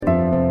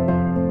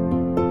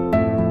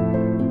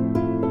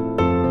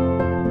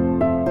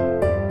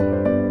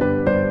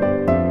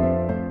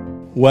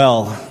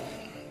Well,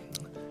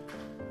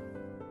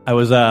 I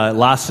was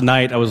last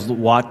night. I was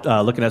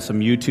looking at some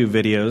YouTube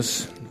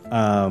videos,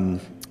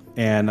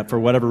 and for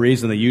whatever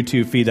reason, the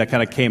YouTube feed that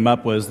kind of came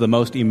up was the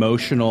most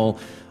emotional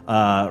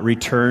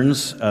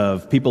returns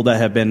of people that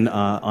have been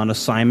on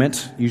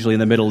assignment, usually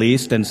in the Middle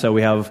East. And so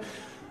we have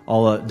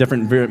all the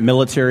different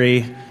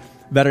military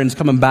veterans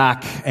coming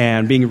back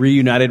and being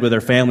reunited with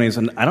their families.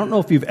 And I don't know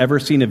if you've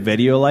ever seen a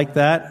video like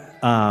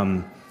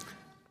that.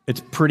 It's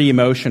pretty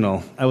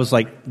emotional. I was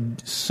like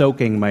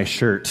soaking my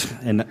shirt,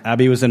 and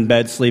Abby was in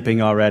bed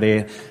sleeping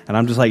already, and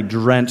I'm just like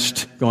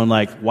drenched, going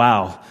like,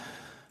 wow,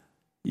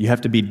 you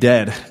have to be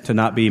dead to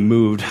not be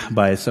moved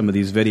by some of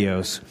these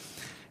videos.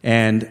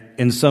 And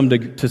to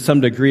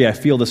some degree, I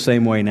feel the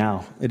same way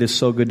now. It is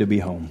so good to be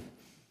home.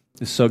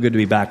 It's so good to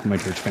be back with my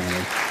church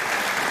family.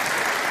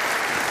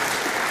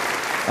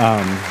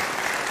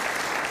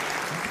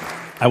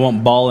 I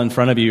won't bawl in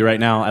front of you right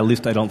now, at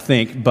least I don't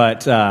think,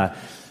 but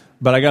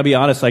I gotta be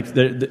honest,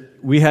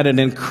 we had an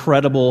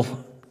incredible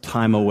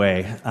time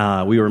away.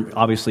 We were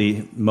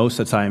obviously most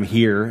of the time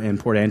here in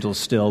Port Angeles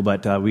still,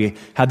 but we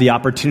had the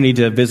opportunity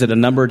to visit a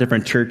number of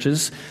different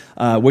churches,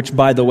 which,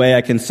 by the way,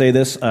 I can say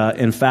this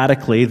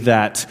emphatically,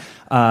 that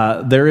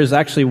there is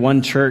actually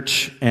one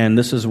church, and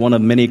this is one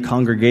of many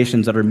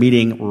congregations that are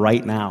meeting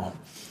right now.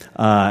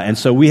 And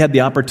so we had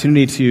the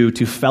opportunity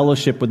to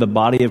fellowship with the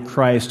body of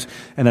Christ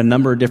in a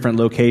number of different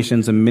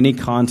locations in many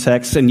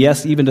contexts, and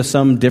yes, even to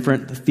some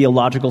different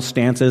theological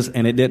stances,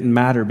 and it didn't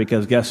matter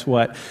because guess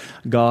what?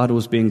 God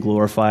was being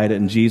glorified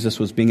and Jesus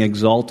was being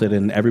exalted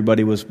and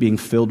everybody was being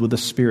filled with the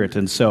Spirit.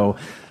 And so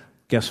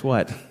guess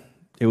what?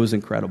 It was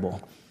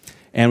incredible.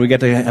 And we get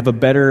to have a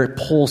better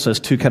pulse as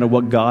to kind of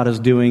what God is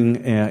doing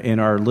in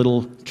our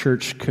little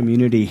church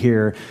community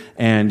here.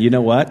 And you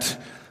know what?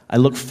 I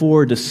look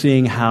forward to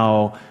seeing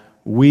how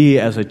we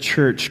as a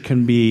church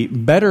can be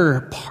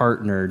better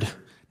partnered,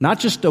 not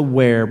just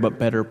aware, but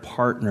better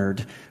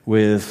partnered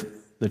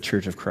with the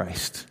Church of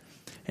Christ.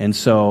 And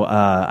so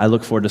I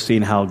look forward to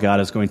seeing how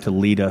God is going to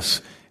lead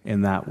us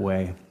in that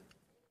way.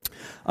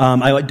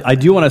 I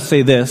do want to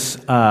say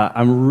this.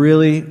 I'm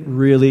really,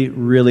 really,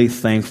 really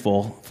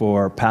thankful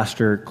for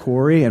Pastor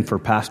Corey and for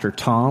Pastor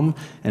Tom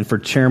and for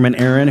Chairman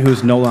Aaron,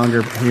 who's no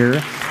longer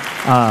here.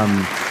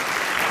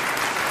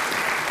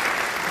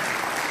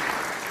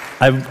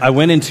 I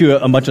went into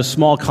a bunch of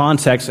small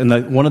contexts,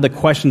 and one of the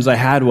questions I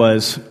had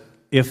was,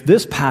 if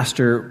this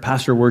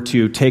pastor were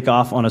to take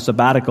off on a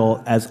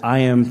sabbatical, as I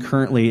am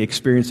currently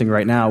experiencing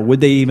right now, would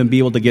they even be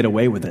able to get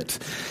away with it?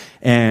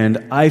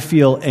 And I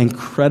feel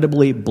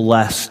incredibly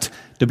blessed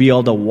to be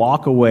able to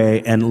walk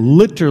away and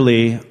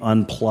literally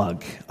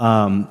unplug.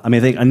 I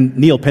think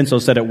Neil Pinso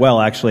said it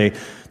well, actually.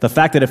 The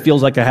fact that it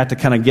feels like I have to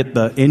kind of get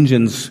the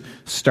engines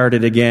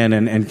started again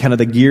and kind of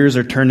the gears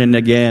are turning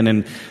again,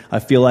 and I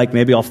feel like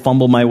maybe I'll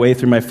fumble my way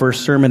through my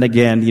first sermon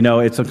again. You know,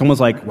 it's almost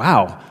like,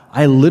 wow,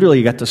 I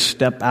literally got to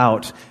step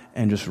out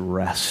and just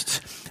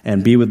rest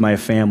and be with my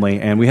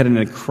family. And we had an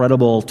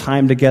incredible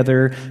time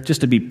together, just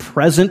to be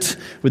present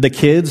with the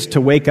kids, to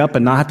wake up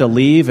and not have to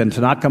leave, and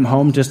to not come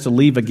home just to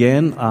leave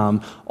again.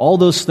 All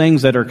those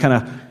things that are kind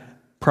of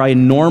probably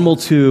normal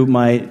to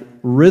my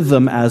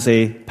rhythm as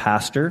a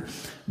pastor,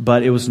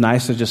 but it was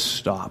nice to just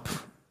stop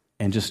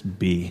and just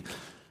be.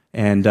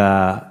 And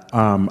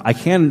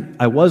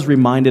I was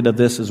reminded of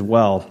this as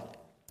well.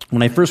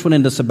 When I first went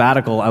into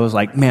sabbatical, I was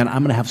like, man,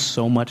 I'm going to have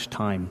so much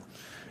time.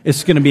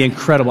 It's going to be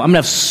incredible. I'm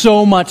going to have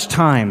so much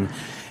time.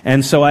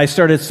 And so I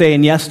started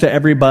saying yes to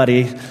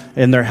everybody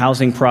in their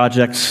housing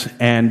projects.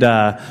 And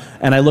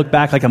I look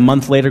back like a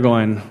month later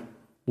going,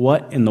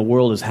 what in the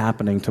world is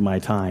happening to my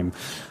time?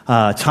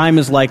 Time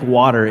is like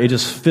water. It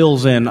just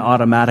fills in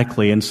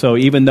automatically. And so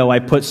even though I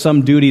put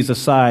some duties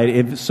aside,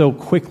 it so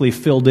quickly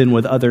filled in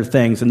with other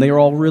things. And they were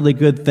all really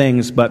good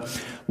things. But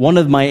one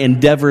of my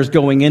endeavors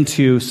going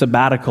into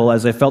sabbatical,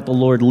 as I felt the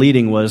Lord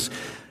leading, was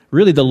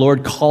really the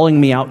Lord calling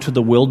me out to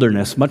the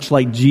wilderness, much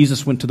like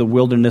Jesus went to the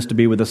wilderness to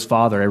be with his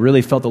Father. I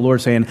really felt the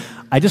Lord saying,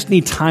 I just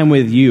need time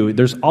with you.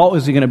 There's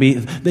always going to be,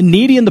 the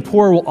needy and the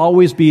poor will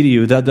always be to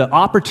you. The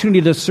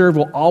opportunity to serve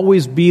will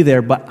always be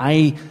there, but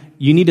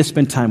you need to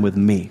spend time with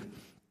me.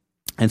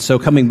 And so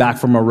coming back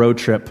from a road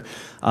trip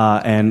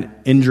and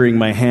injuring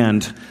my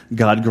hand,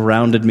 God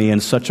grounded me in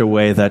such a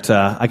way that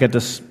I got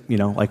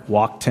to,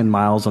 walk 10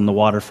 miles on the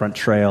waterfront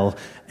trail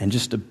and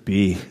just to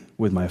be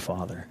with my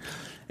Father.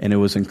 And it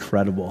was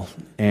incredible.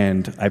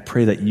 And I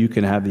pray that you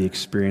can have the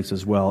experience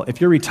as well. If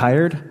you're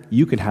retired,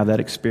 you can have that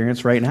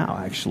experience right now,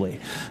 actually.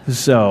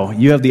 So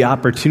you have the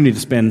opportunity to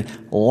spend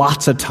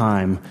lots of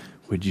time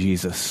with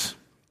Jesus.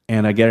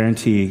 And I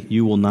guarantee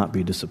you will not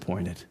be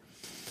disappointed.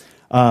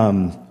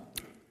 I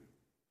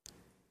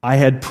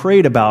had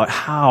prayed about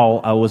how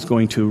I was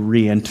going to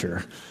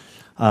re-enter.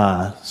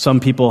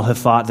 Some people have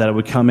thought that I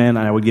would come in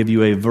and I would give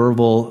you a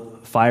verbal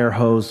fire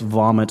hose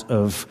vomit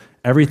of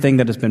everything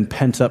that has been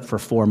pent up for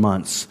 4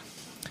 months.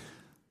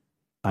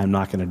 I'm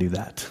not going to do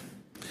that.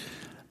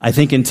 I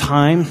think in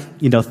time,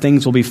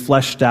 things will be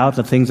fleshed out,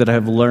 the things that I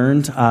have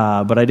learned,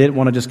 but I didn't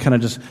want to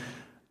just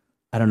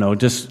I don't know,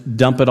 just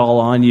dump it all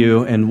on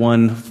you in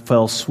one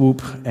fell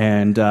swoop,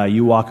 and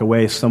you walk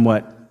away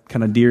somewhat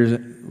kind of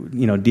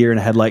deer in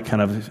a headlight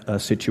kind of a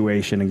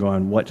situation and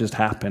going, what just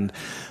happened?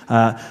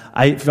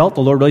 I felt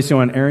the Lord really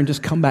saying, Aaron,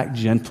 just come back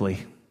gently.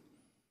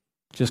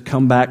 Just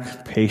come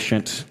back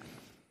patient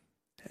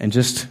and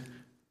just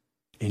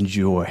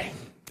enjoy.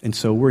 And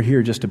so we're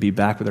here just to be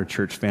back with our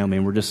church family,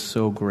 and we're just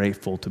so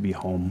grateful to be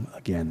home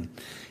again.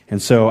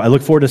 And so I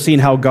look forward to seeing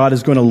how God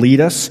is going to lead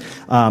us.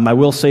 I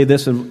will say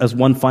this as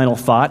one final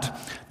thought.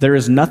 There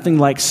is nothing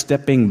like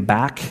stepping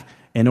back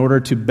in order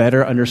to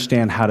better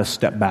understand how to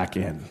step back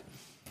in.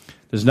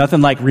 There's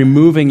nothing like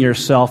removing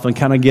yourself and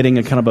kind of getting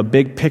a kind of a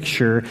big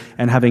picture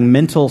and having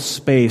mental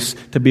space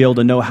to be able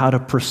to know how to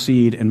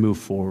proceed and move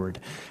forward.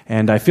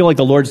 And I feel like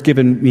the Lord's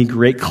given me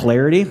great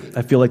clarity.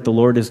 I feel like the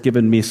Lord has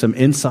given me some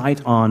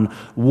insight on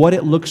what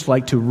it looks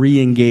like to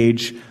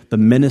re-engage the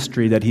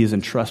ministry that He's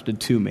entrusted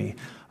to me.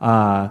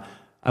 I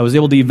was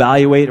able to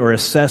evaluate or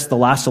assess the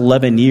last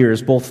 11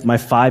 years, both my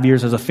 5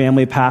 years as a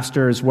family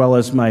pastor as well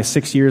as my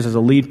 6 years as a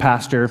lead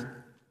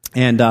pastor.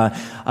 And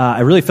I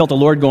really felt the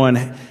Lord going,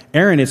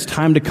 Aaron, it's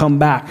time to come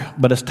back,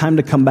 but it's time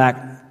to come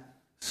back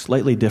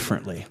slightly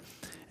differently.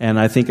 And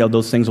I think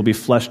those things will be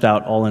fleshed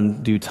out all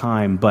in due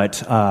time.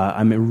 But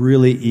I'm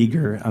really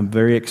eager. I'm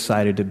very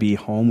excited to be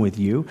home with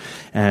you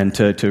and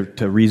to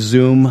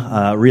resume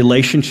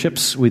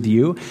relationships with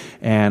you.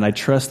 And I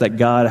trust that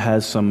God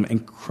has some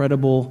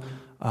incredible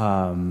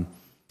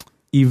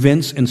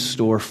events in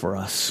store for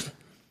us.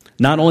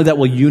 Not only that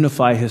will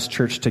unify His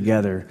church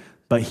together,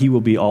 but He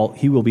will be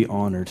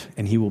honored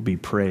and He will be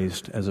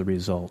praised as a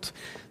result.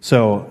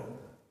 So,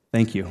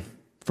 thank you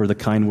for the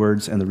kind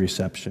words and the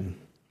reception.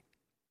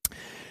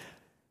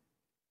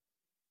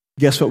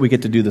 Guess what we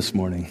get to do this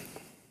morning?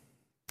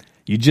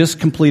 You just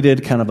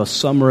completed kind of a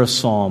summer of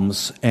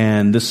Psalms,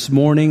 and this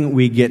morning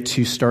we get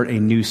to start a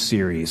new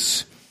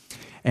series.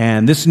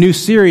 And this new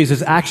series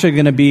is actually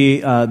going to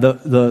be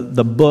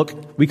the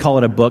book. We call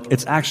it a book.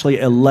 It's actually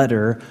a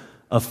letter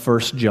of 1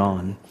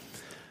 John.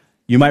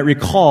 You might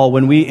recall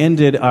when we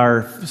ended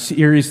our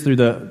series through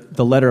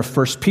the letter of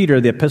 1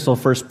 Peter, the epistle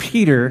of 1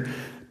 Peter,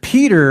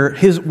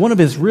 one of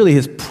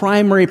his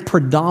primary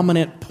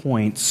predominant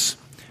points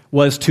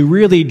was to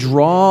really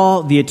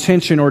draw the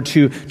attention or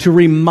to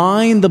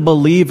remind the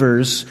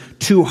believers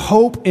to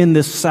hope in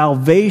the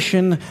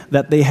salvation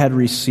that they had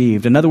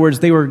received. In other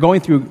words, they were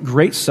going through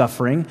great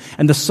suffering,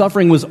 and the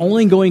suffering was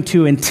only going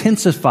to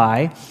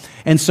intensify.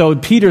 And so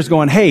Peter's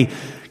going, hey,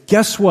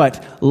 guess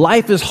what?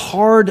 Life is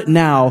hard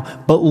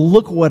now, but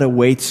look what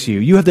awaits you.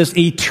 You have this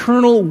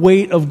eternal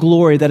weight of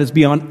glory that is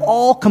beyond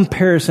all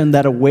comparison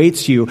that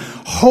awaits you.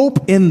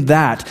 Hope in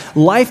that.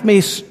 Life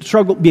may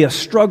be a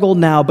struggle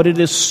now, but it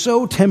is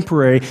so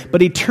temporary.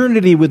 But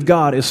eternity with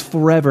God is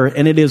forever,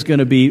 and it is going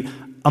to be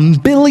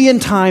 1,000,000,000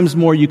 times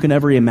more you can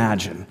ever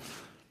imagine.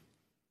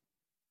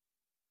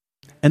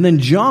 And then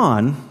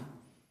John,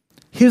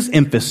 his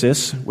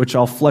emphasis, which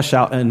I'll flesh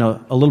out in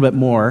a little bit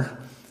more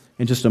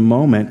in just a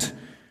moment,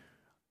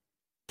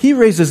 he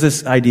raises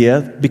this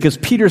idea because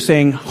Peter's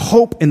saying,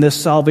 hope in this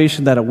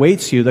salvation that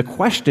awaits you. The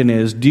question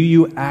is, do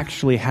you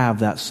actually have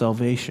that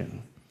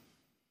salvation?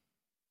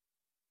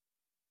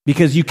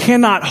 Because you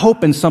cannot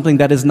hope in something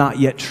that is not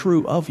yet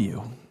true of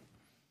you.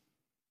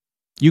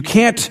 You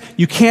can't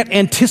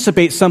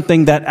anticipate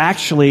something that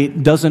actually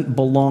doesn't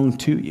belong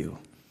to you.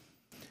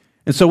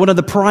 And so one of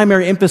the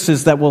primary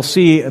emphasis that we'll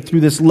see through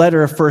this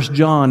letter of 1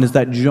 John is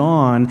that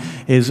John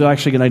is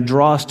actually going to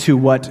draw us to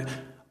what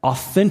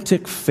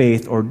authentic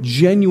faith or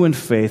genuine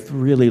faith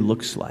really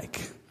looks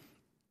like.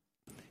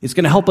 It's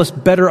going to help us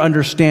better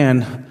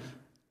understand,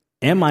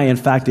 am I in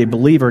fact a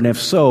believer? And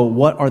if so,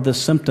 what are the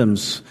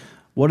symptoms?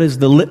 What is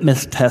the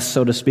litmus test,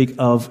 so to speak,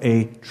 of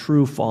a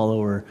true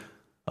follower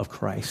of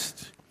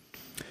Christ?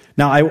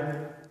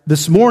 Now,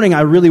 this morning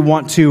I really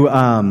want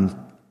to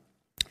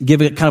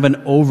give it kind of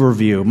an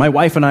overview. My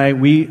wife and I,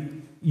 we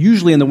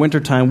usually in the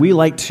wintertime, we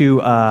like to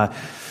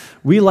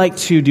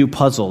do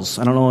puzzles.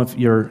 I don't know if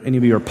any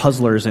of you are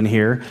puzzlers in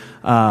here.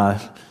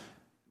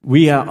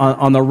 We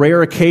on the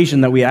rare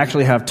occasion that we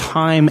actually have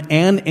time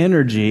and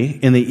energy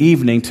in the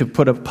evening to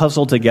put a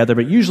puzzle together,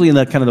 but usually in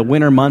the kind of the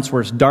winter months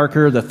where it's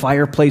darker, the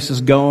fireplace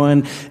is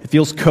going, it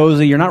feels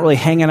cozy, you're not really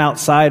hanging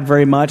outside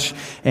very much,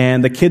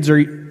 and the kids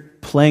are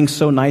playing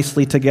so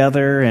nicely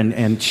together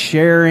and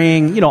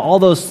sharing, all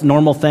those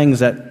normal things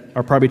that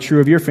are probably true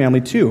of your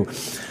family too.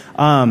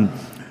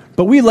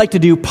 But we like to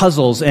do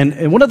puzzles,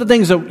 and one of the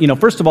things that,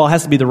 first of all, it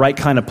has to be the right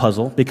kind of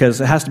puzzle, because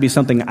it has to be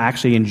something I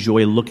actually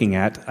enjoy looking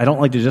at. I don't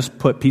like to just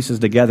put pieces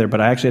together, but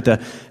I actually have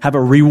to have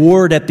a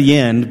reward at the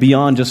end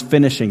beyond just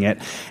finishing it.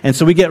 And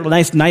so we get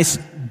nice,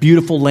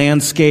 beautiful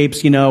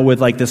landscapes,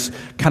 with like this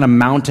kind of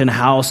mountain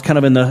house, kind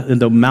of in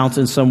the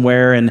mountains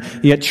somewhere, and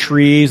you get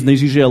trees, and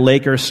there's usually a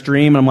lake or a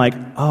stream, and I'm like,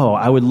 oh,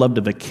 I would love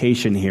to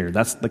vacation here.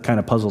 That's the kind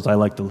of puzzles I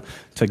like to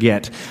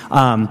get.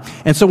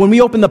 And so when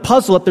we open the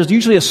puzzle up, there's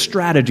usually a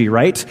strategy,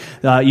 right?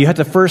 You have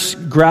to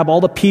first grab all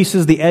the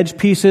pieces, the edge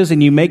pieces,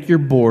 and you make your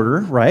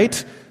border,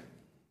 right?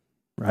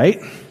 Right?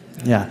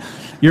 Yeah.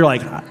 You're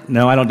like,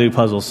 no, I don't do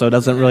puzzles, so it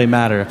doesn't really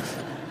matter.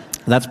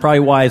 That's probably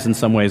wise in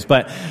some ways,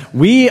 but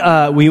we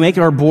make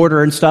our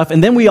border and stuff,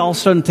 and then we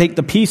also take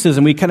the pieces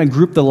and we kind of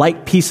group the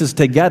like pieces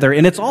together.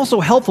 And it's also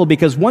helpful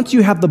because once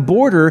you have the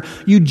border,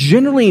 you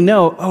generally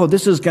know, oh,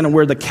 this is kind of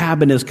where the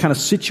cabin is kind of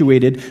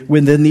situated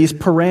within these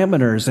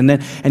parameters.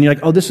 And you're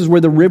like, oh, this is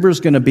where the river's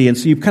going to be. And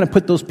so you kind of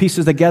put those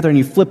pieces together and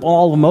you flip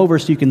all of them over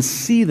so you can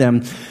see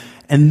them.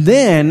 And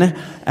then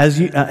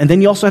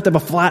you also have to have a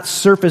flat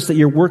surface that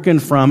you're working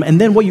from.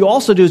 And then what you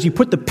also do is you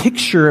put the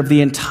picture of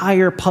the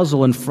entire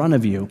puzzle in front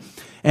of you.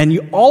 And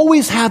you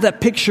always have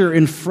that picture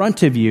in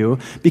front of you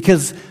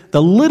because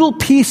the little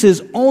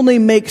pieces only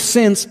make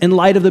sense in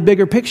light of the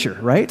bigger picture,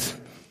 right?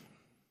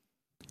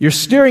 You're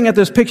staring at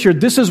this picture.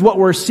 This is what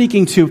we're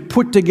seeking to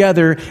put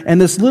together. And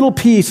this little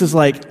piece is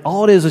like,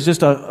 all it is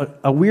just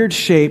a weird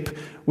shape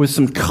with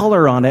some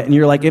color on it, and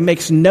you're like, it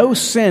makes no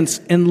sense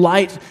in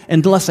light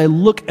unless I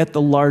look at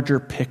the larger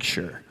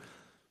picture.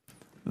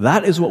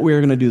 That is what we're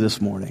going to do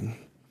this morning.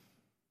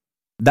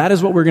 That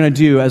is what we're going to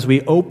do as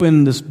we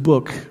open this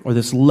book or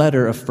this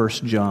letter of 1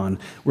 John.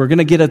 We're going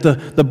to get at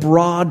the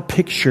broad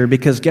picture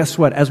because guess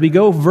what? As we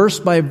go verse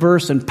by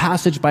verse and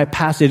passage by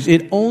passage,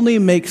 it only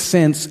makes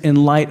sense in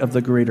light of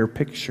the greater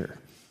picture.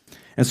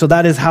 And so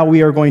that is how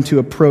we are going to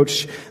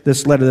approach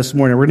this letter this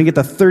morning. We're going to get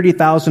the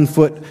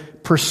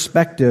 30,000-foot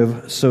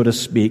perspective, so to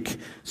speak,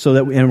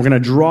 and we're going to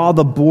draw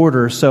the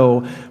border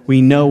so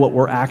we know what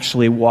we're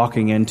actually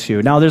walking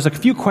into. Now, there's a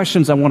few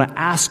questions I want to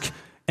ask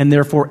and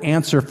therefore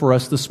answer for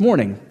us this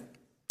morning.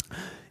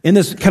 In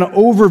this kind of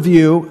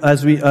overview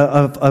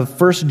of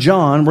 1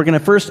 John, we're going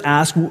to first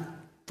ask,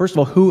 first of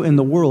all, who in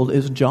the world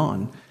is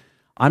John?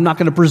 I'm not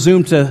going to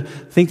presume to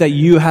think that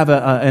you have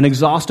an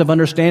exhaustive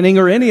understanding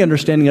or any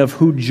understanding of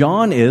who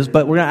John is,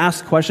 but we're going to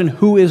ask the question,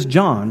 who is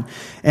John?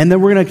 And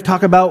then we're going to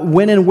talk about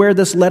when and where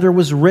this letter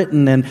was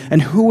written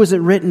and who was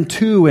it written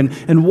to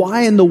and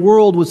why in the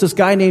world was this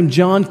guy named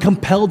John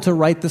compelled to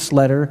write this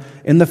letter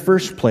in the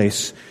first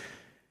place?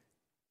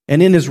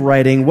 And in his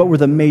writing, what were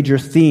the major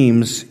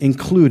themes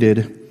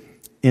included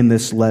in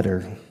this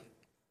letter?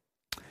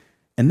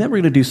 And then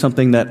we're going to do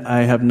something that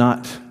I have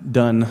not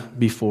done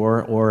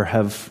before or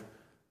have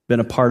been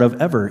a part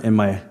of ever in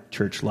my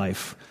church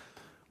life.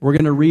 We're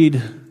going to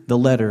read the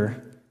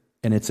letter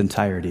in its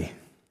entirety.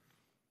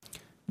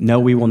 No,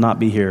 we will not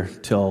be here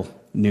till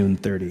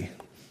 12:30.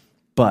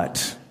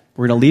 But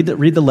we're going to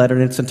read the letter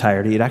in its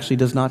entirety. It actually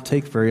does not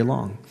take very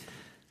long.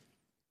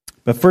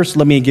 But first,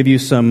 let me give you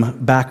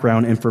some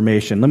background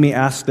information. Let me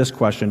ask this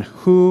question.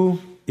 Who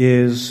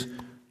is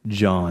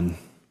John?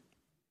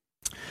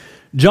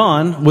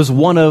 John was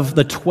one of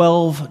the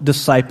 12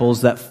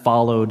 disciples that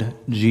followed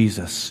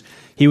Jesus.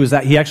 He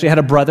actually had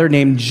a brother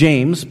named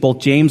James, both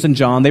James and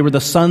John. They were the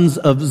sons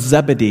of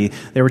Zebedee.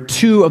 They were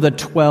 2 of the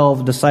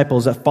 12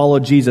 disciples that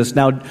followed Jesus.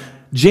 Now,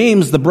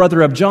 James, the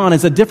brother of John,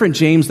 is a different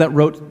James that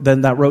wrote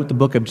the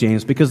book of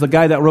James, because the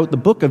guy that wrote the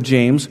book of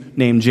James,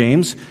 named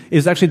James,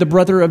 is actually the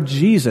brother of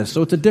Jesus.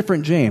 So it's a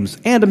different James.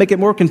 And to make it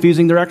more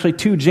confusing, there are actually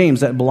 2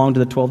 James that belong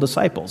to the 12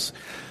 disciples.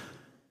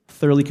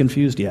 Thoroughly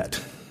confused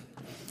yet?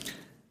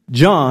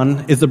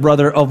 John is the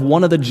brother of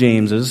one of the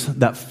Jameses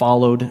that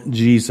followed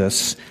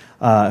Jesus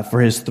for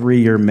his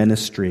 3-year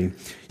ministry.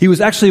 He was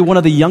actually one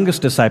of the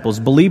youngest disciples,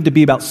 believed to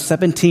be about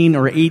 17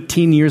 or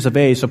 18 years of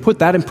age. So put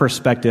that in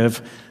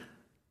perspective.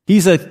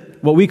 He's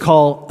what we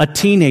call a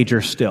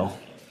teenager still.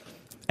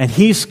 And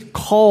he's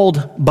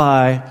called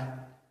by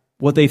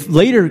what they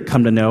later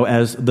come to know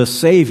as the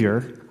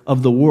Savior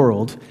of the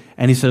world.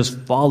 And he says,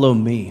 follow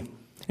me.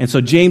 And so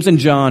James and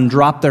John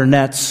drop their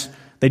nets.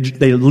 They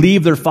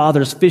leave their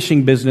father's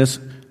fishing business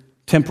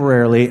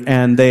temporarily,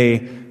 and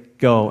they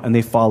go and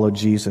they follow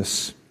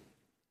Jesus.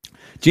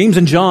 James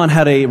and John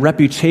had a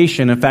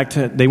reputation. In fact,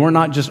 they were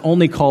not just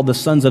only called the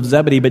sons of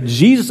Zebedee, but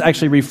Jesus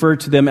actually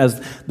referred to them as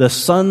the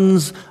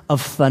sons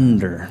of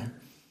thunder.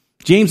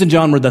 James and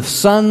John were the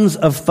sons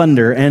of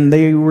thunder, and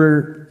they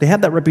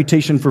had that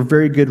reputation for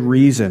very good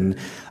reason.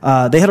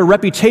 They had a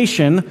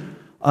reputation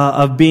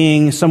of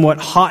being somewhat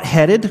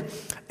hot-headed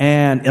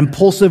and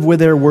impulsive with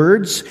their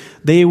words.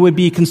 They would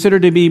be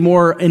considered to be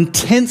more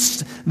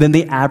intense than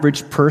the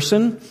average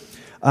person.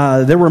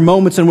 There were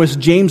moments in which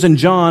James and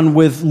John,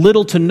 with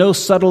little to no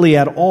subtlety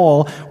at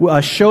all,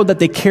 showed that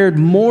they cared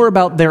more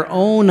about their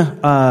own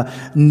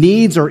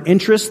needs or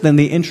interests than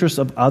the interests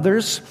of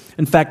others.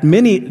 In fact,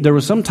 there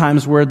were some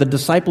times where the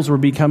disciples were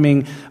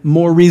becoming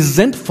more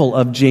resentful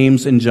of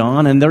James and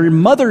John, and their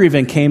mother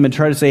even came and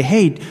tried to say,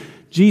 hey,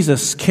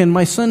 Jesus, can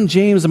my son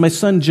James and my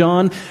son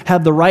John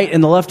have the right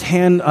and the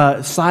left-hand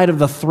side of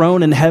the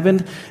throne in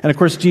heaven? And of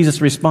course, Jesus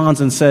responds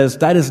and says,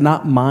 that is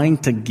not mine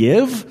to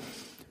give.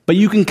 But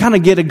you can kind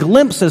of get a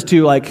glimpse as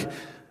to,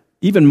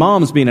 even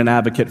mom's being an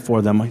advocate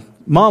for them.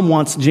 Mom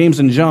wants James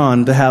and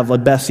John to have the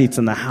best seats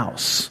in the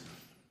house.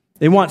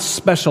 They want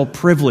special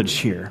privilege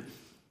here.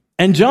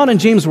 And John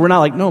and James were not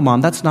like, no, Mom,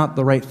 that's not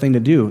the right thing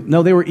to do.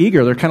 No, they were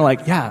eager. They're kind of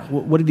like, yeah,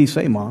 what did he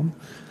say, Mom?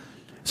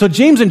 So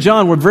James and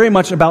John were very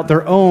much about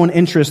their own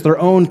interests, their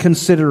own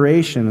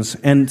considerations.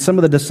 And some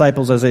of the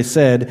disciples, as I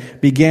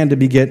said, began to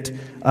get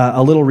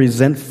a little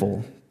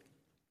resentful.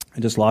 I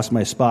just lost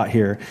my spot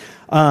here.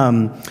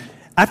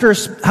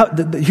 Here's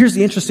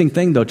the interesting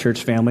thing, though,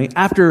 church family.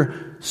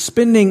 After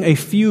spending a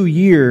few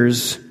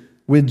years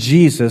with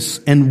Jesus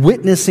and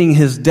witnessing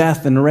his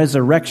death and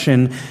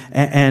resurrection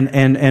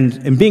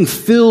and being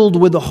filled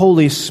with the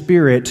Holy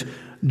Spirit,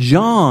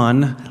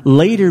 John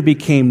later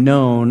became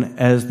known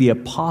as the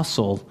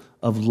apostle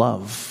of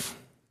love.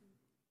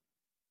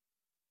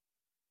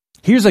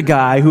 Here's a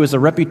guy who has a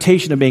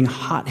reputation of being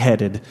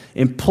hot-headed,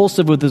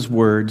 impulsive with his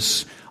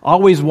words,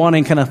 always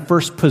wanting kind of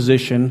first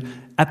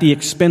position at the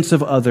expense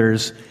of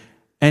others,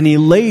 and he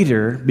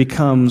later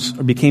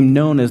became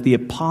known as the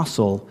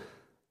apostle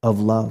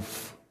of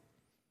love.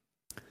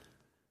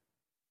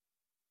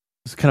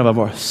 It's kind of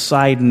a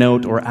side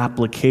note or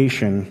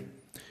application.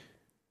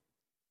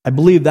 I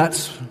believe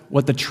that's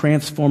what the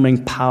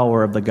transforming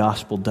power of the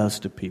gospel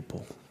does to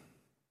people.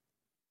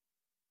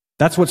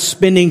 That's what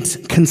spending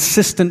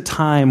consistent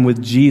time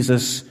with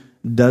Jesus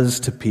does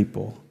to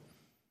people.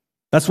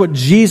 That's what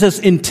Jesus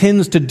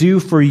intends to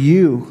do for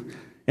you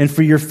and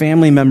for your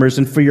family members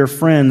and for your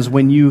friends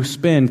when you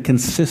spend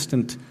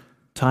consistent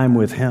time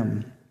with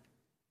him.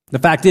 The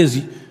fact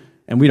is,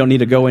 and we don't need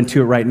to go into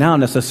it right now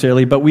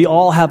necessarily, but we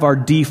all have our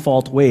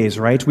default ways,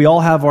 right? We all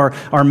have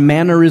our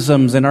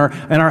mannerisms and our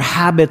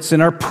habits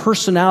and our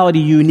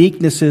personality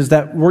uniquenesses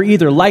that we're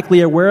either likely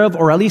aware of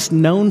or at least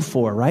known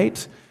for,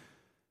 right?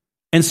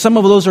 And some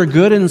of those are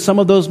good and some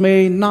of those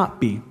may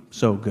not be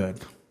so good,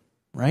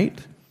 right?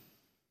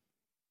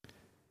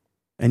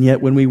 And yet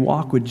when we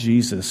walk with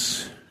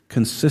Jesus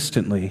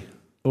consistently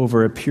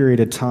over a period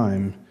of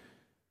time,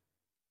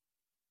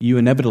 you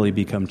inevitably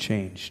become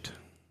changed.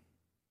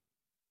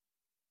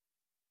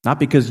 Not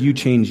because you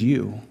change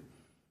you,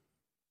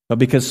 but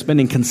because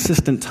spending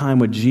consistent time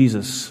with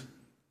Jesus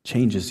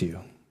changes you.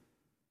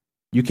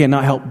 You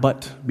cannot help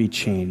but be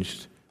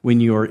changed when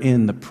you are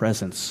in the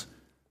presence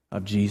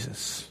of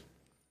Jesus.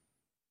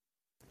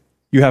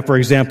 You have, for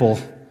example,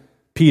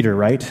 Peter,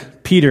 right?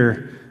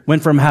 Peter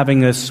went from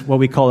having this, what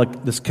we call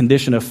this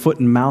condition of foot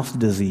and mouth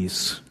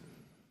disease,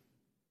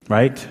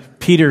 right?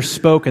 Peter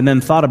spoke and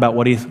then thought about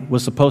what he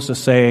was supposed to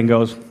say and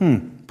goes,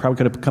 probably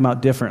could have come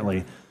out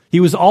differently. He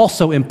was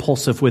also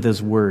impulsive with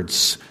his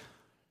words.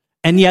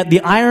 And yet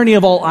the irony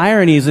of all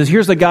ironies is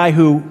here's a guy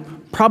who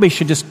probably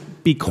should just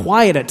be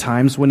quiet at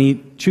times when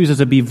he chooses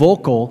to be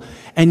vocal,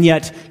 and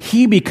yet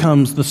he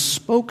becomes the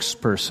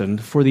spokesperson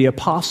for the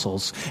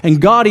apostles.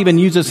 And God even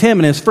uses him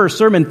in his first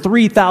sermon.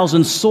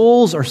 3,000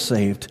 souls are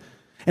saved,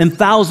 and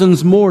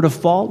thousands more to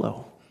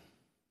follow.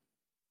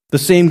 The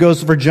same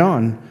goes for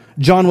John.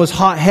 John was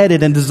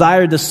hot-headed and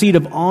desired the seat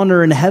of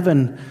honor in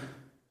heaven,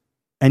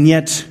 and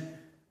yet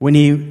when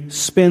he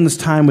spends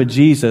time with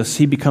Jesus,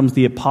 he becomes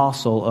the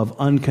apostle of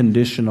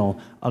unconditional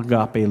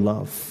agape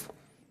love,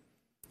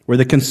 where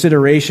the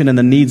consideration and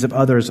the needs of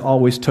others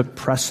always took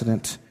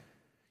precedent.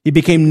 He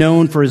became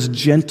known for his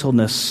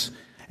gentleness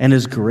and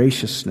his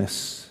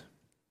graciousness.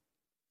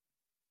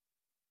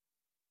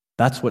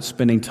 That's what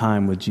spending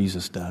time with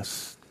Jesus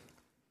does.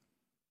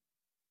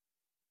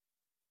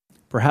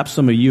 Perhaps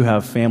some of you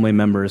have family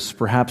members,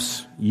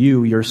 perhaps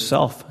you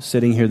yourself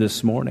sitting here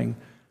this morning.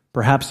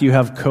 Perhaps you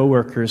have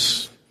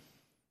coworkers,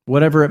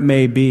 whatever it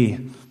may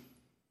be,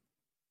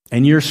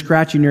 and you're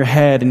scratching your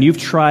head and you've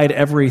tried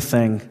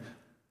everything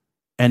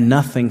and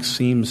nothing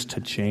seems to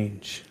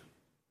change.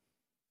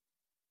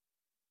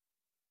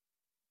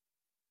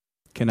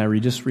 Can I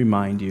just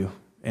remind you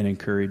and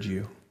encourage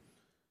you?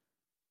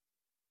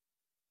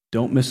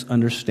 Don't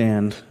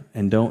misunderstand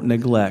and don't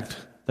neglect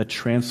the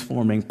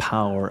transforming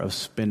power of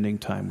spending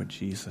time with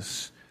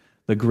Jesus.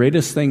 The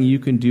greatest thing you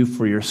can do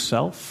for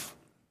yourself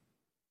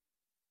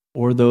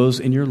or those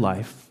in your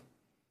life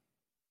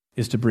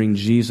is to bring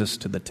Jesus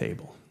to the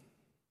table.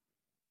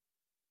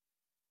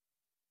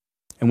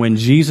 And when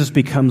Jesus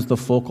becomes the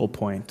focal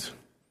point,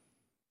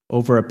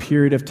 over a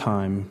period of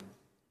time,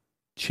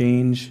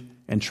 change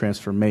and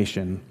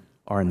transformation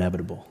are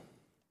inevitable.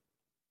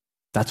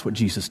 That's what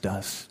Jesus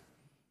does.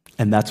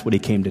 And that's what he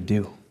came to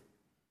do.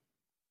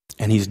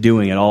 And he's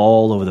doing it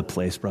all over the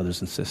place,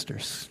 brothers and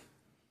sisters.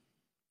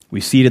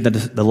 We see it in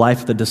the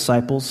life of the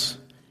disciples,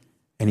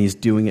 and he's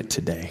doing it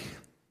today.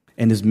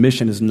 And his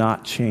mission is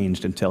not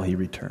changed until he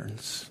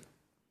returns.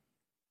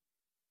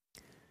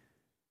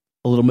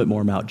 A little bit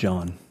more about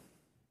John.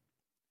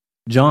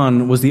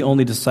 John was the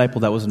only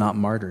disciple that was not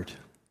martyred.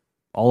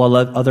 All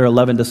other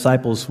 11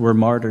 disciples were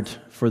martyred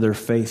for their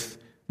faith,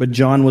 but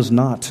John was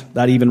not.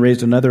 That even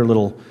raised another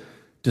little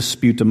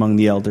dispute among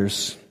the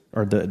elders,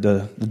 or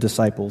the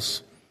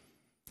disciples.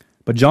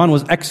 But John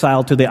was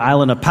exiled to the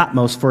island of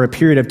Patmos for a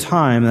period of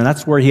time, and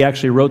that's where he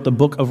actually wrote the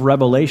book of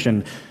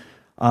Revelation.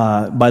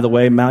 By the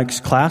way,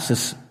 Mike's class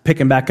is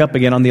picking back up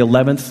again on the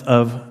 11th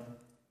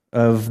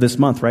of this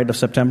month, right, of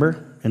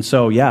September. And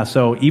so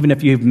even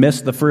if you've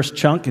missed the first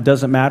chunk, it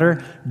doesn't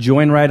matter.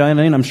 Join right on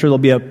in. I'm sure there'll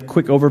be a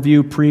quick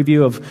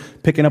preview of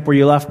picking up where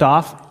you left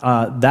off.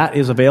 That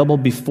is available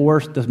before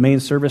the main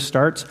service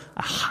starts.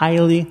 I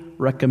highly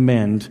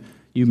recommend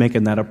you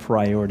making that a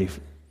priority.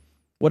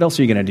 What else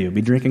are you going to do?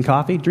 Be drinking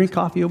coffee? Drink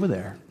coffee over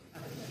there.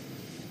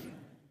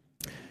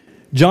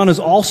 John is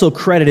also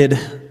credited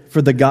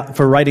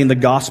for writing the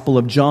Gospel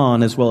of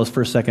John as well as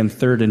 1st, 2nd,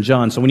 3rd, and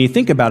John. So when you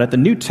think about it, the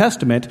New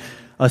Testament,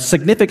 a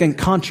significant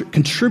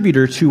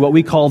contributor to what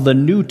we call the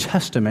New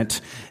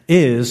Testament,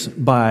 is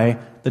by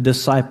the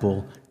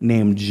disciple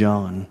named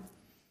John.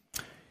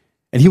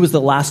 And he was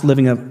the last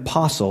living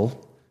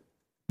apostle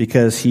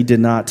because he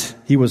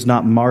was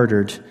not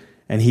martyred.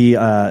 And he,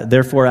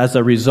 therefore, as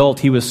a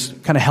result, he was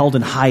kind of held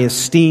in high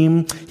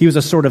esteem. He was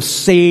a sort of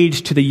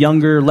sage to the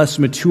younger, less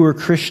mature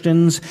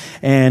Christians.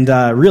 And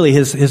really,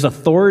 his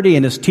authority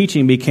and his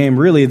teaching became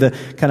really the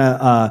kind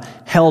of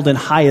held in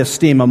high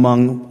esteem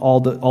among all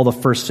the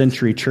first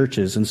century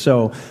churches. And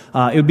so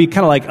it would be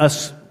kind of like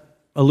us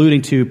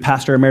alluding to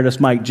Pastor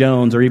Emeritus Mike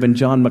Jones or even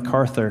John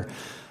MacArthur.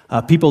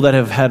 People that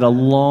have had a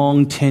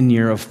long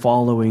tenure of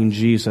following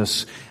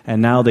Jesus,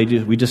 and now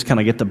we just kind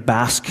of get to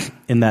bask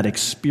in that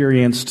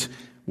experienced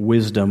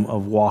wisdom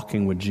of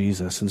walking with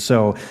Jesus. And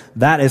so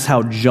that is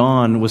how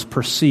John was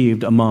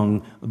perceived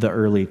among the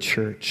early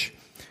church.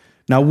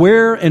 Now,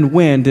 where and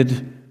when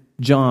did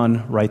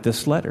John write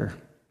this letter?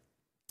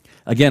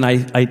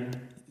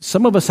 Again,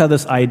 some of us have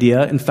this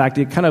idea. In fact,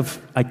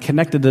 I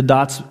connected the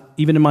dots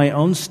even in my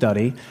own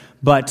study.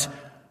 But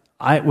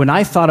when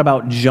I thought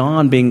about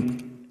John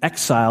being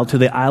exiled to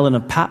the island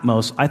of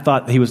Patmos, I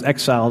thought he was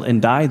exiled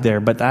and died there,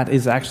 but that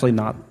is actually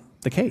not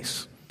the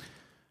case.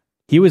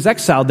 He was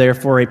exiled there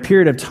for a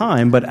period of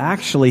time, but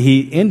actually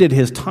he ended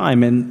his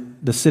time in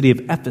the city of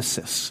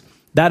Ephesus.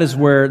 That is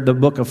where the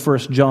book of 1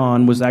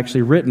 John was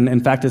actually written.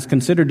 In fact, it's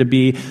considered to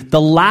be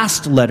the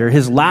last letter,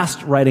 his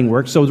last writing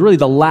work. So it was really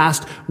the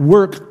last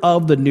work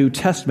of the New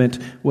Testament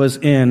was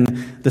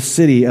in the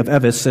city of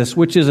Ephesus,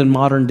 which is in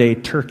modern-day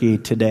Turkey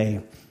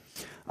today.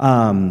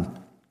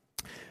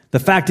 The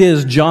fact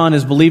is, John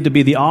is believed to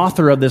be the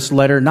author of this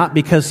letter, not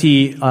because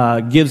he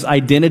gives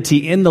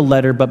identity in the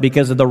letter, but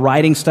because of the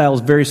writing style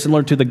is very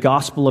similar to the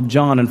Gospel of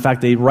John. In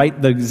fact, they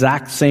write the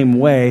exact same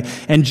way.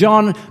 And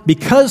John,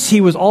 because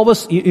he was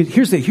always,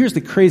 here's the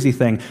crazy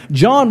thing.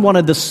 John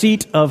wanted the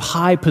seat of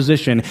high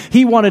position.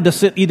 He wanted to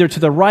sit either to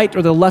the right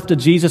or the left of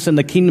Jesus in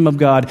the kingdom of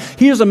God.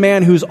 He is a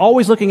man who's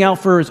always looking out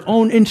for his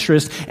own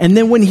interest. And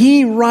then when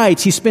he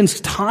writes, he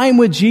spends time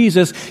with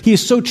Jesus. He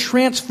is so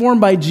transformed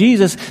by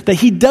Jesus that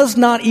he does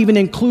not even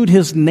include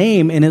his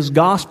name in his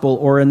gospel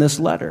or in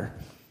this letter.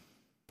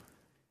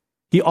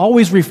 He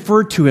always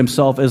referred to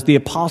himself as the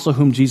apostle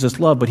whom Jesus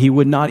loved, but he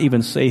would not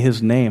even say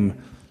his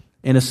name,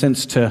 in a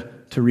sense, to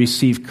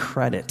receive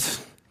credit.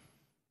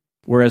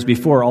 Whereas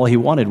before, all he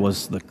wanted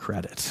was the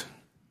credit.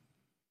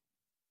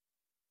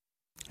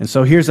 And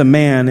so here's a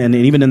man, and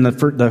even in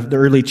the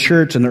early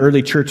church and the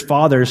early church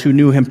fathers who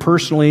knew him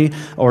personally,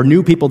 or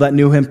knew people that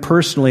knew him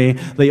personally,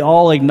 they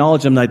all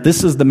acknowledge him that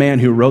this is the man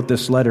who wrote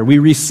this letter. We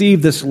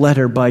received this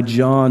letter by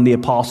John the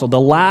apostle,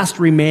 the last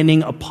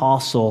remaining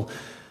apostle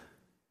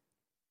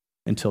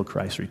until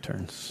Christ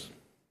returns.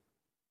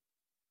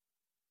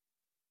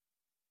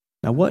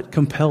 Now, what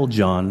compelled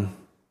John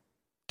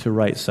to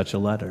write such a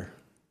letter?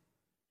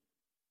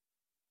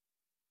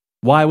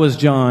 Why was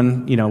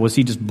John, was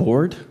he just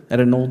bored at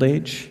an old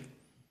age?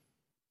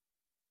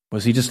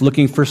 Was he just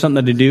looking for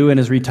something to do in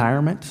his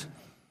retirement?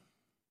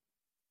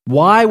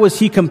 Why was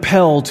he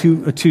compelled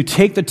to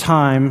take the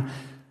time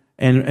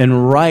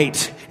and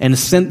write and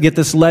get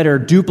this letter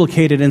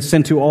duplicated and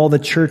sent to all the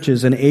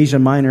churches in Asia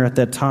Minor at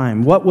that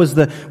time? What was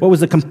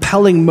the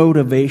compelling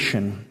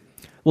motivation?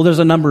 Well, there's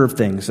a number of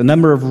things, a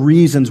number of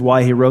reasons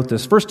why he wrote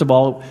this. First of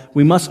all,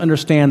 we must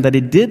understand that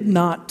it did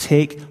not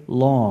take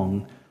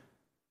long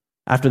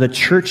after the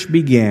church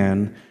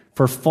began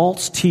for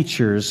false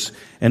teachers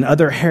and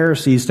other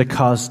heresies to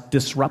cause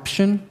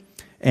disruption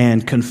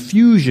and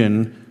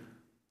confusion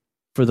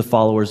for the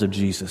followers of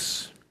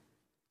Jesus.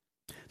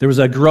 There was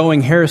a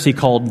growing heresy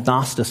called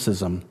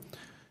Gnosticism.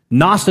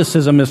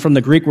 Gnosticism is from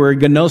the Greek word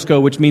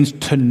gnosko, which means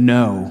to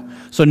know.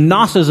 So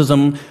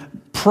Gnosticism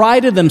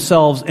prided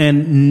themselves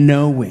in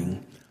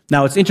knowing.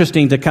 Now, it's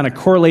interesting to kind of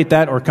correlate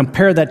that or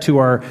compare that to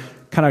our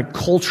kind of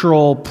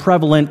cultural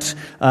prevalent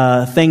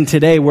thing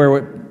today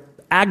where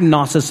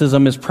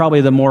agnosticism is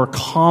probably the more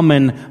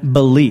common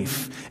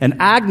belief.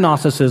 And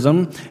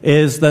agnosticism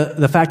is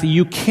the fact that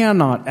you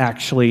cannot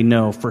actually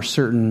know for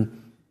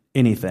certain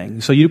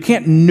anything. So you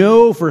can't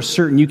know for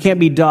certain. You can't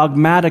be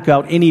dogmatic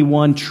about any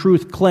one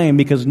truth claim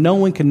because no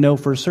one can know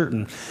for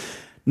certain.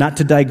 Not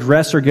to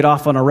digress or get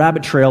off on a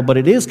rabbit trail, but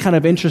it is kind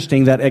of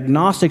interesting that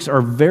agnostics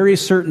are very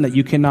certain that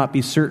you cannot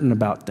be certain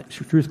about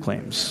truth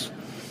claims.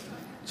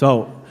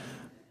 So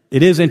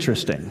it is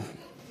interesting.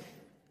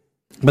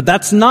 But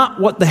that's not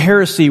what the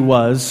heresy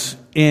was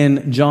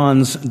in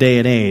John's day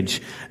and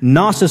age.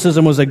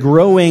 Gnosticism was a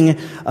growing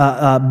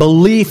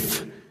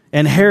belief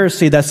and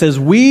heresy that says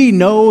we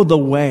know the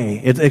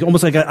way. It's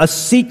almost like a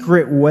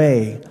secret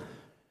way.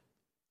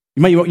 You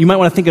You might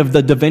want to think of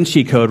the Da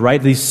Vinci Code,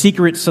 right? These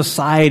secret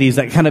societies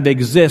that kind of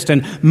exist.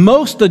 And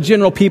most of the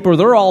general people,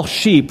 they're all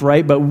sheep,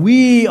 right? But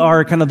we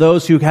are kind of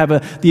those who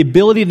have the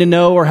ability to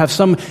know or have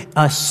some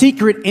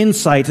secret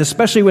insight,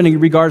 especially when in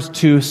regards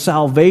to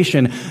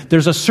salvation.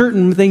 There's a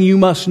certain thing you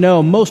must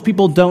know. Most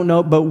people don't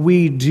know, but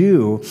we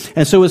do.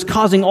 And so it's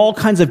causing all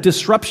kinds of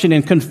disruption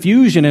and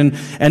confusion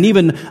and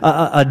even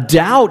a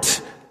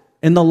doubt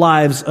in the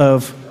lives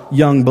of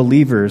young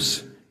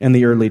believers in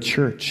the early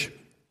church.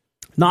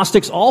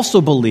 Gnostics also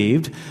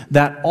believed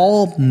that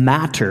all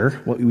matter,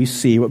 what we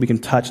see, what we can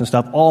touch and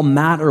stuff, all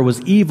matter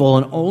was evil,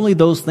 and only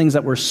those things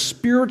that were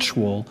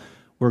spiritual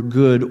were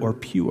good or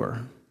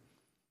pure.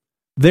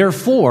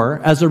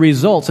 Therefore, as a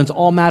result, since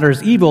all matter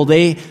is evil,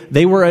 they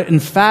were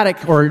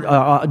emphatic or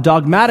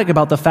dogmatic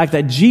about the fact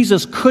that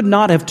Jesus could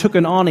not have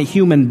taken on a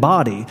human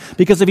body,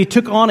 because if he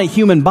took on a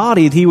human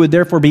body, he would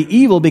therefore be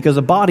evil, because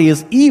a body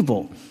is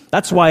evil.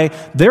 That's why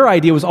their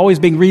idea was always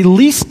being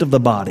released of the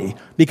body,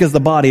 because the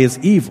body is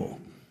evil.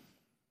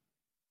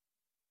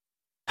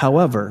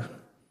 However,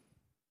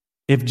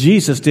 if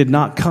Jesus did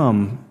not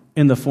come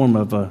in the form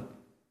of a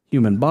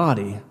human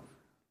body,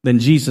 then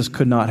Jesus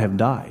could not have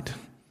died.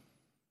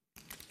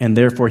 And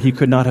therefore, he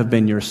could not have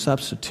been your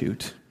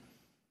substitute.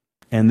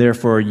 And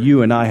therefore,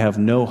 you and I have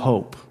no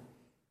hope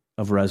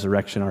of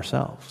resurrection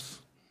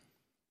ourselves.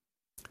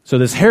 So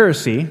this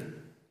heresy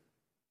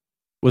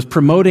was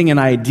promoting an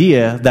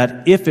idea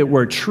that, if it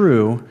were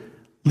true,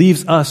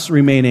 leaves us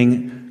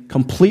remaining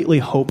completely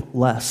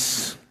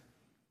hopeless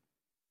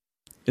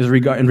in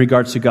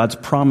regards to God's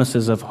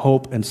promises of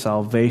hope and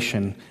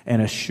salvation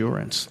and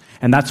assurance.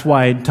 And that's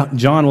why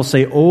John will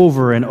say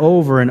over and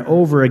over and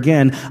over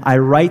again, I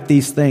write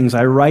these things.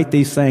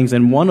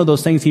 And one of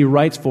those things he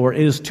writes for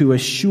is to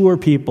assure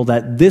people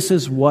that this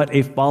is what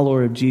a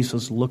follower of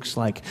Jesus looks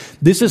like.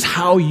 This is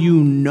how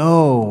you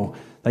know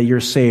that you're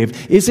saved.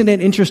 Isn't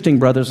it interesting,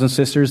 brothers and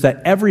sisters,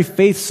 that every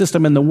faith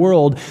system in the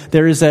world,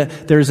 there is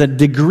a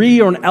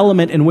degree or an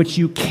element in which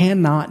you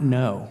cannot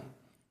know.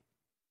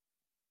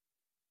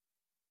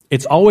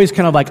 It's always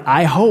kind of like,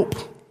 I hope.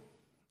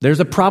 There's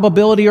a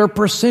probability or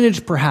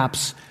percentage,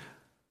 perhaps,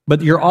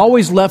 but you're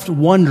always left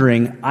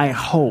wondering, I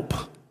hope.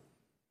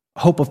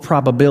 Hope of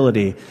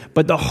probability.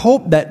 But the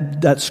hope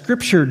that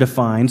Scripture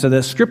defines, or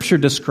that Scripture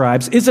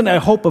describes, isn't a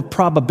hope of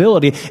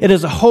probability. It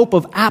is a hope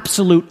of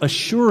absolute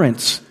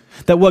assurance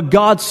that what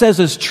God says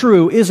is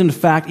true is in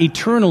fact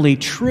eternally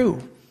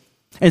true.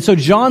 And so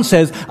John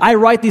says, I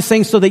write these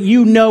things so that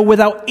you know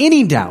without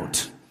any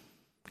doubt.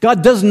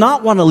 God does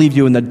not want to leave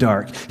you in the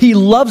dark. He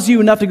loves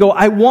you enough to go,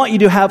 I want you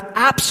to have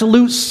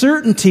absolute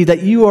certainty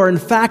that you are in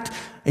fact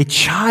a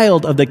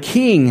child of the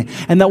King,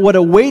 and that what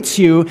awaits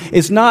you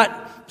is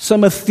not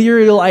some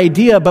ethereal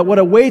idea, but what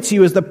awaits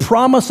you is the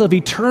promise of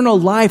eternal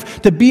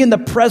life, to be in the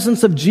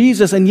presence of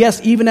Jesus. And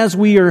yes, even as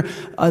we were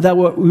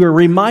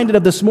reminded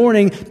of this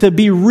morning, to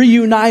be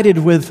reunited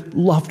with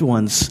loved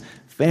ones,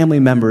 family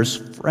members,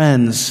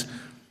 friends,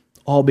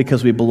 all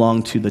because we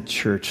belong to the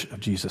church of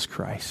Jesus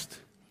Christ.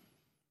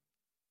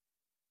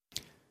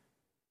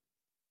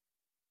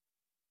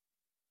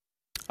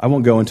 I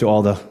won't go into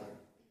all the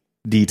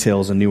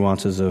details and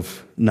nuances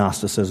of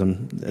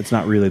Gnosticism. It's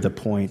not really the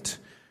point.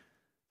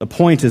 The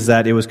point is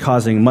that it was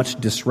causing much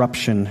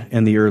disruption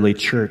in the early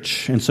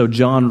church. And so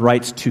John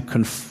writes to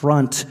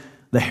confront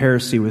the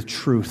heresy with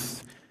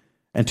truth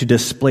and to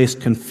displace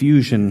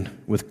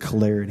confusion with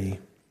clarity.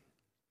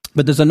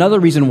 But there's another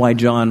reason why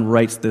John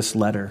writes this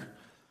letter.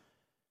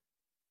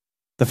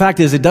 The fact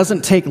is, it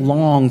doesn't take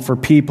long for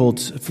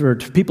people's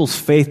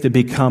faith to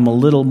become a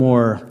little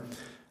more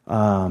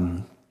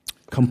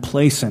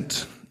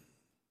complacent,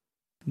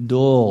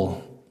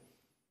 dull,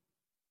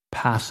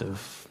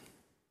 passive.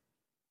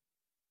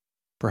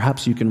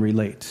 Perhaps you can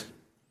relate.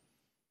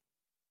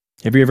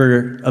 Have you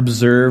ever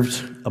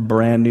observed a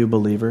brand new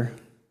believer?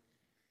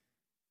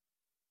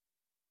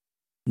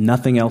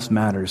 Nothing else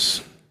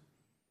matters.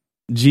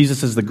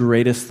 Jesus is the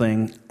greatest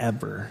thing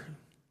ever.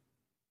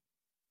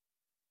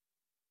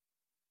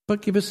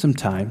 But give us some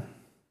time,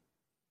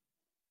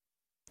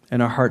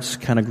 and our hearts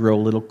kind of grow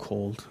a little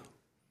cold.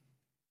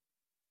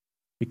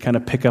 We kind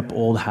of pick up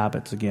old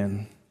habits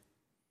again.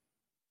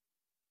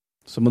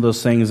 Some of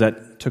those things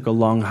that took a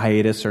long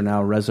hiatus are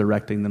now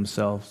resurrecting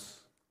themselves.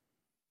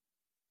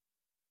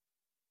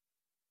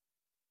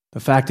 The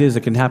fact is,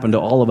 it can happen to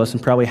all of us,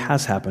 and probably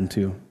has happened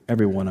to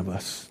every one of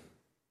us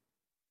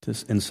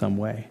in some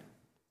way.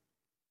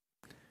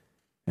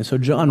 And so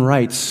John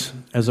writes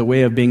as a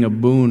way of being a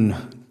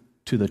boon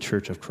to the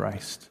church of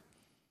Christ,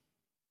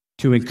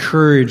 to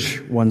encourage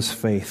one's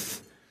faith,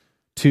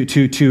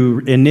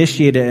 to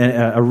initiate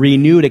a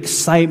renewed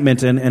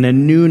excitement and a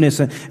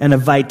newness and a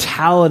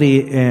vitality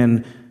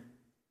in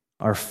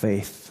our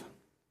faith.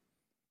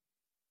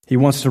 He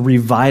wants to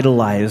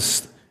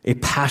revitalize a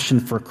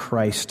passion for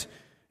Christ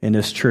in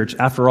his church.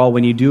 After all,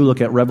 when you do look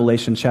at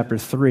Revelation chapter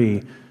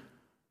 3,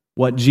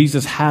 what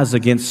Jesus has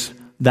against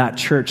that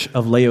church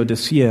of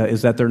Laodicea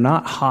is that they're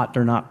not hot,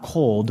 they're not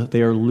cold,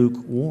 they are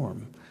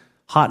lukewarm.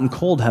 Hot and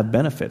cold have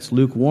benefits.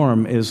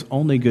 Lukewarm is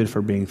only good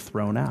for being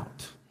thrown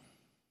out.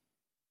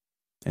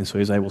 And so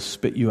he says, I will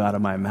spit you out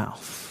of my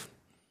mouth.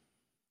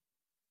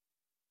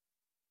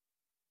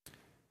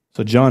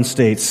 So John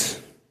states,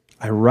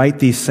 I write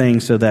these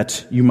things so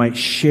that you might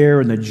share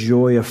in the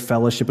joy of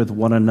fellowship with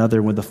one another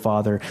and with the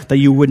Father, that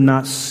you would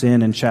not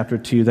sin in chapter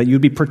 2, that you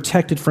would be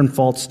protected from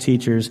false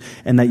teachers,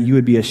 and that you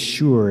would be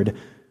assured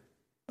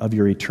of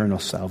your eternal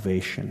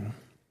salvation.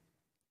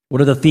 What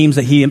are the themes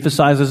that he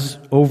emphasizes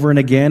over and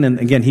again? And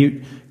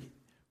again,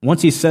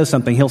 once he says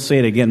something, he'll say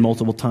it again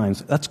multiple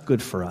times. That's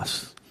good for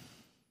us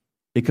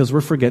because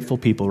we're forgetful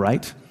people,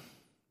 right?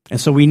 And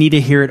so we need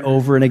to hear it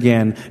over and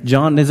again.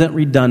 John isn't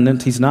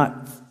redundant. He's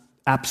not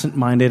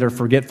absent-minded or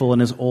forgetful in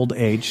his old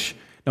age.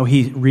 No,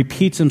 he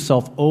repeats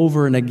himself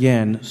over and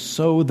again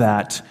so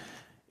that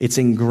it's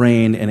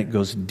ingrained and it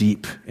goes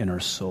deep in our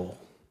soul.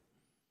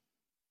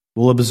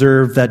 We'll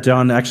observe that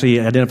John actually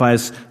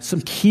identifies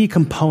some key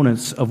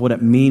components of what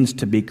it means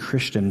to be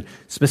Christian.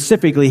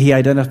 Specifically, he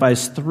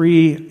identifies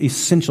 3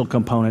 essential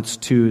components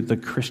to the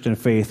Christian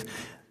faith.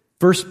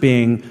 First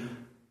being,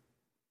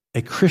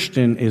 a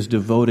Christian is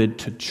devoted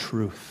to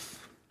truth.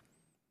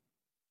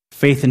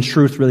 Faith and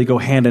truth really go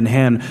hand in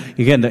hand.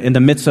 Again, in the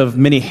midst of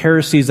many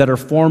heresies that are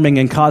forming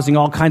and causing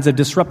all kinds of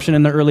disruption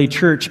in the early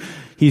church,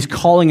 he's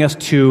calling us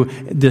to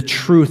the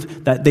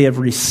truth that they have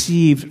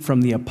received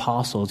from the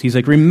apostles. He's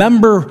like,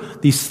 remember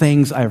these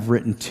things I've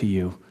written to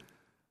you.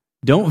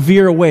 Don't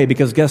veer away,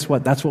 because guess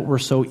what? That's what we're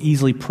so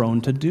easily prone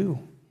to do.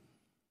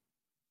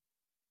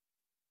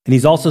 And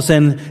he's also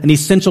saying an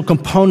essential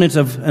component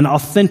of an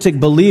authentic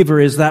believer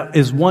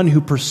is one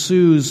who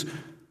pursues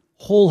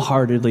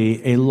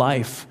wholeheartedly a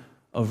life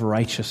of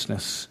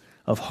righteousness,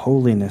 of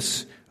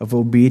holiness, of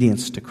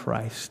obedience to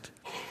Christ.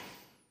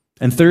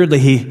 And thirdly,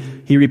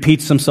 he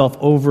repeats himself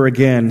over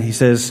again. He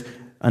says,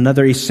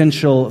 another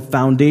essential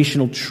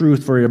foundational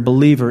truth for a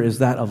believer is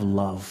that of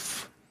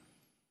love.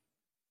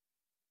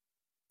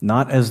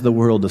 Not as the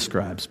world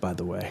describes, by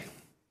the way,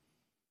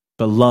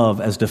 but love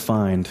as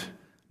defined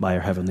by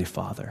our Heavenly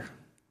Father.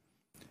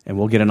 And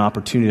we'll get an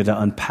opportunity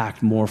to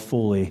unpack more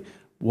fully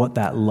what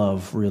that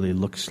love really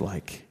looks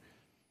like.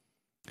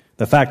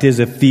 The fact is,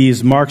 if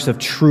these marks of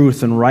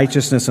truth and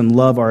righteousness and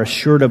love are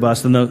assured of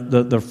us, then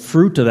the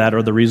fruit of that,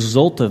 or the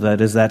result of that,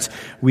 is that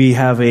we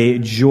have a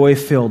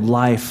joy-filled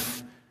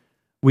life.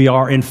 We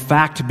are, in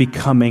fact,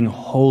 becoming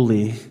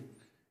holy.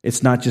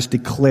 It's not just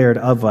declared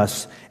of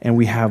us, and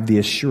we have the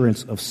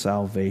assurance of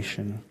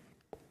salvation.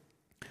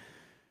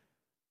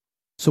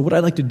 So what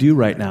I'd like to do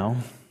right now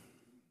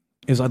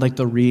is I'd like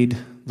to read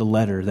the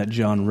letter that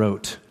John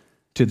wrote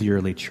to the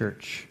early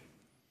church.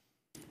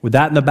 With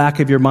that in the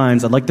back of your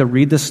minds, I'd like to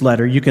read this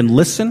letter. You can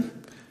listen.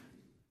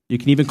 You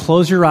can even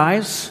close your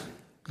eyes.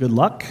 Good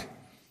luck.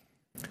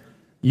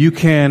 You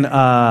can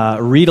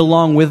read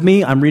along with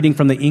me. I'm reading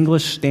from the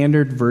English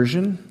Standard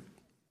Version.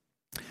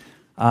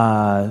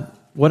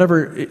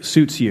 Whatever it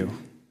suits you.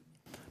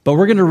 But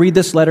we're going to read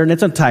this letter in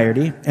its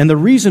entirety. And the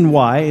reason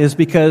why is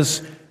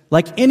because,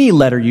 like any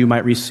letter you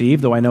might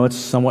receive, though I know it's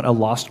somewhat a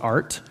lost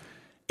art,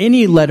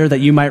 any letter that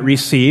you might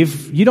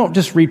receive, you don't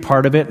just read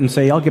part of it and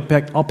say,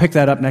 I'll pick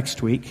that up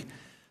next week.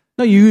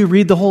 No, you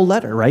read the whole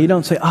letter, right? You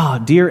don't say,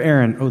 dear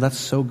Aaron, that's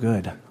so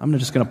good. I'm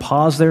just going to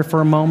pause there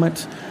for a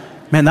moment.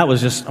 Man, I'm going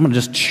to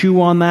just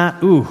chew on that.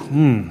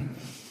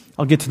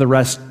 I'll get to the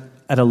rest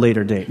at a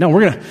later date. No,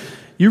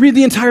 you read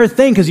the entire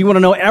thing because you want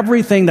to know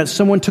everything that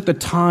someone took the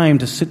time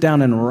to sit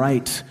down and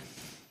write.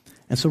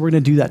 And so we're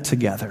going to do that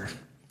together.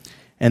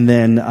 And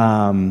then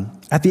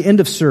at the end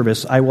of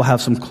service, I will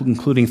have some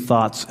concluding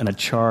thoughts and a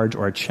charge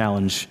or a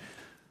challenge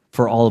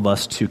for all of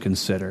us to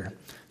consider.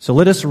 So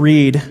let us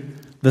read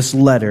this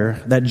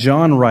letter that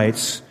John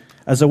writes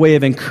as a way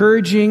of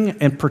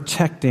encouraging and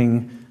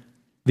protecting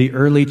the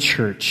early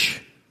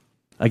church.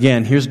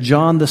 Again, here's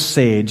John the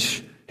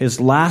sage, his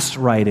last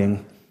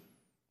writing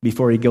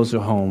before he goes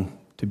home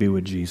to be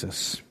with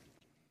Jesus.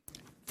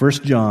 1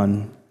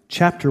 John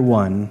chapter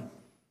 1,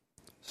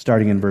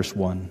 starting in verse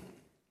 1.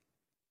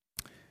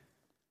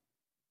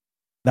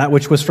 That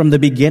which was from the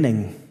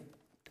beginning,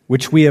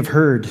 which we have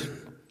heard,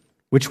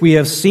 which we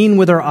have seen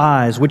with our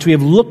eyes, which we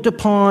have looked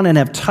upon and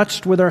have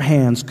touched with our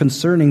hands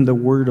concerning the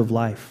word of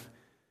life.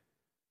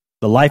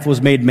 The life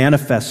was made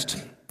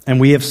manifest, and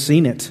we have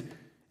seen it,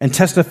 and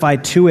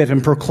testified to it,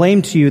 and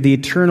proclaimed to you the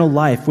eternal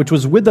life, which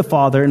was with the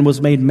Father and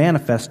was made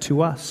manifest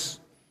to us.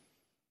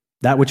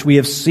 That which we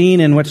have seen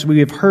and which we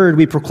have heard,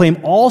 we proclaim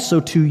also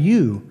to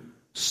you,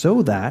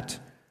 so that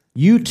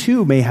you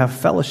too may have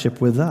fellowship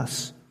with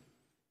us.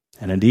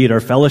 And indeed, our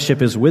fellowship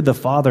is with the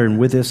Father and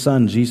with His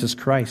Son, Jesus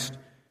Christ.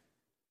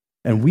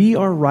 And we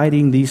are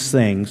writing these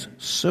things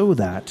so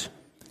that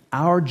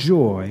our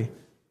joy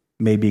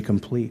may be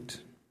complete.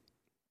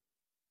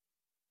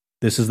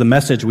 This is the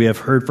message we have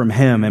heard from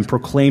Him and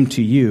proclaimed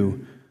to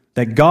you,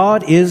 that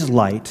God is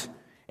light,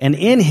 and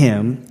in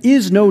Him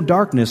is no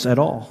darkness at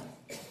all.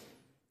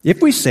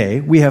 If we say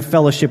we have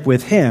fellowship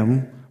with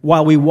Him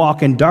while we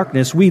walk in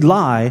darkness, we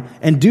lie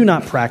and do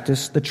not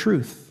practice the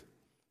truth.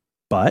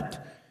 But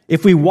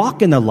if we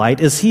walk in the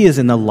light as He is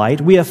in the light,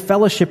 we have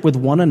fellowship with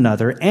one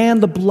another,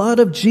 and the blood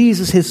of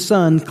Jesus, His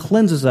Son,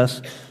 cleanses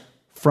us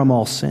from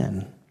all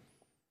sin.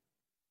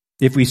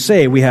 If we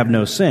say we have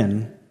no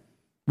sin,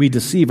 we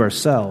deceive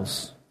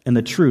ourselves, and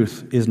the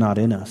truth is not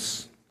in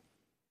us.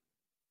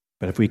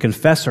 But if we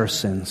confess our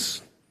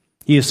sins,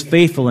 He is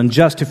faithful and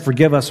just to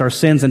forgive us our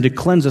sins and to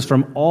cleanse us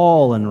from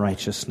all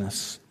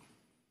unrighteousness.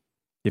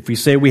 If we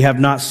say we have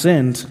not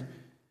sinned,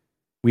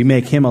 we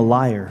make Him a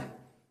liar,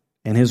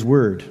 and His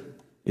word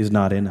is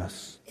not in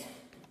us.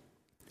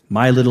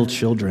 My little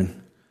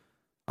children,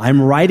 I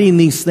am writing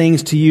these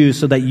things to you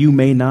so that you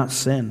may not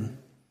sin.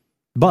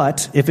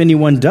 But if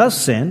anyone does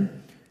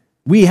sin,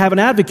 we have an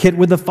advocate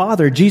with the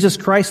Father, Jesus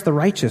Christ the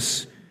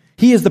righteous.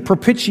 He is the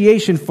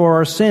propitiation for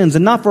our sins,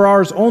 and not for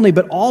ours only,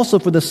 but also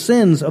for the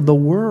sins of the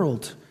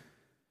world.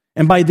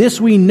 And by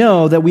this we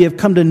know that we have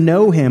come to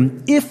know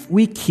Him if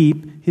we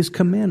keep His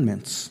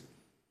commandments.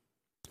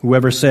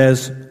 Whoever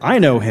says, I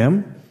know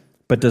Him,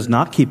 but does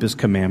not keep His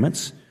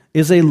commandments,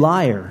 is a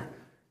liar,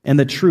 and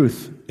the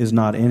truth is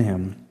not in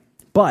him.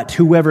 But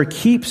whoever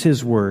keeps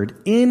His word,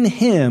 in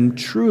him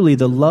truly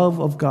the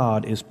love of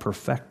God is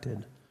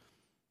perfected.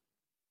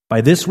 By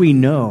this we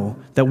know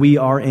that we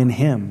are in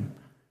Him.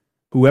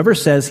 Whoever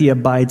says he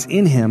abides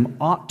in Him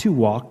ought to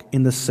walk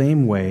in the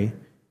same way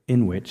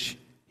in which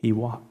He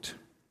walked.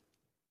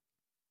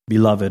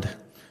 Beloved,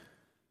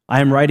 I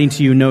am writing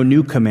to you no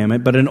new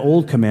commandment, but an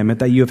old commandment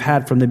that you have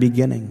had from the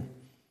beginning.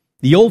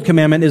 The old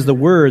commandment is the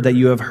word that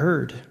you have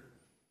heard.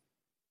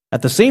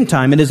 At the same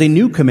time, it is a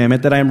new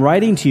commandment that I am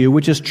writing to you,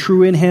 which is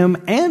true in Him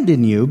and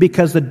in you,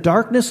 because the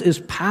darkness is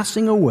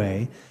passing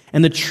away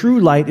and the true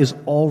light is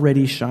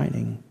already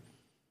shining.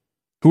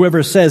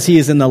 Whoever says he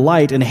is in the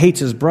light and hates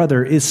his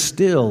brother is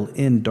still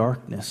in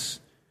darkness.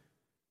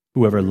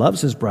 Whoever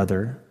loves his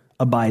brother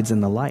abides in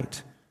the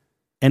light,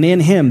 and in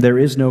him there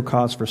is no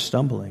cause for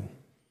stumbling.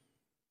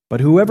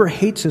 But whoever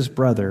hates his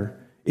brother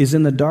is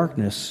in the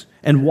darkness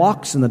and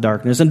walks in the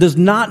darkness and does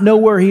not know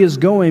where he is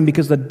going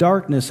because the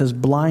darkness has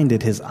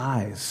blinded his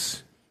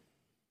eyes.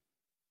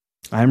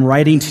 I am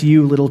writing to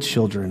you, little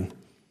children,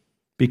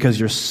 because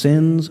your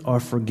sins are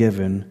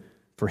forgiven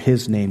for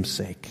His name's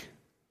sake.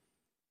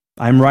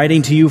 I am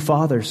writing to you,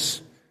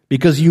 fathers,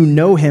 because you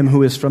know Him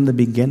who is from the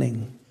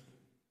beginning.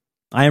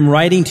 I am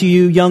writing to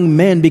you, young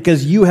men,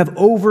 because you have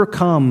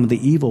overcome the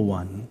evil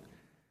one.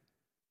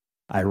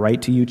 I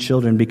write to you,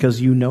 children, because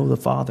you know the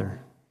Father.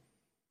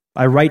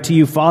 I write to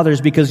you,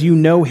 fathers, because you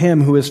know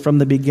Him who is from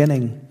the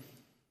beginning.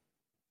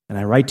 And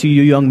I write to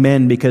you, young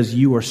men, because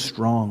you are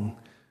strong,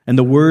 and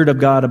the word of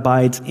God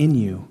abides in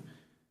you,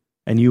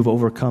 and you have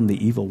overcome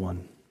the evil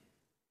one.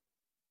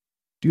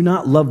 Do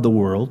not love the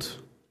world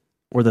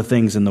or the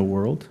things in the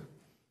world.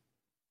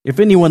 If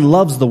anyone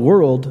loves the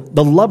world,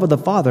 the love of the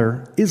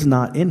Father is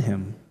not in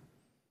him.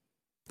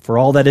 For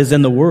all that is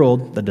in the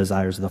world, the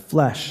desires of the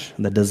flesh,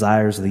 and the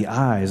desires of the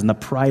eyes, and the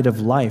pride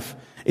of life,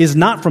 is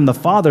not from the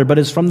Father, but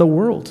is from the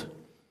world.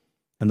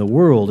 And the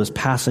world is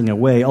passing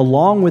away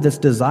along with its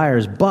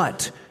desires,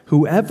 but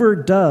whoever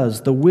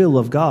does the will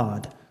of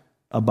God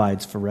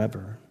abides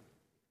forever.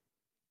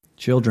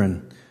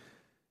 Children,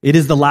 it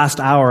is the last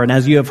hour, and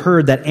as you have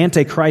heard that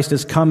Antichrist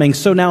is coming,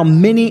 so now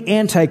many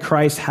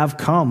Antichrists have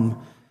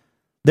come.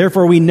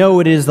 Therefore we know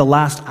it is the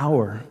last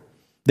hour.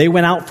 They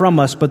went out from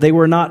us, but they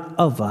were not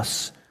of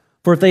us.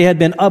 For if they had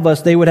been of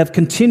us, they would have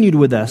continued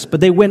with us.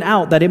 But they went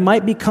out that it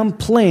might become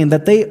plain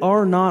that they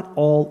are not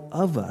all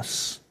of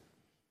us.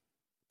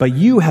 But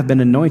you have been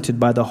anointed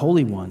by the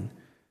Holy One,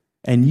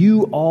 and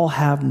you all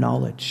have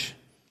knowledge.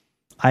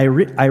 I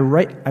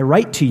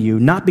write to you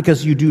not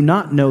because you do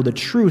not know the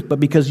truth, but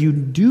because you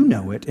do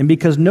know it, and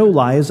because no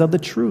lie is of the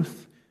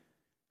truth.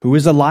 Who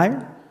is a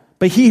liar?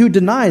 But he who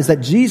denies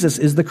that Jesus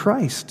is the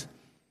Christ.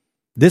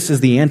 This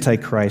is the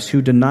Antichrist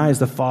who denies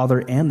the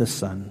Father and the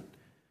Son.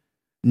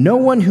 No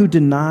one who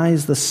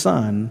denies the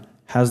Son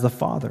has the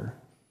Father.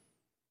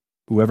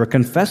 Whoever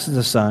confesses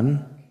the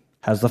Son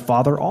has the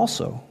Father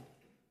also.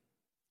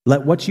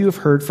 Let what you have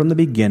heard from the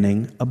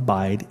beginning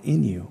abide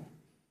in you.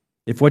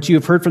 If what you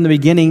have heard from the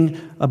beginning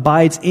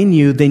abides in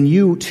you, then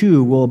you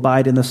too will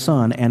abide in the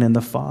Son and in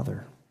the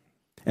Father.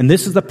 And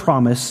this is the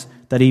promise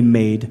that He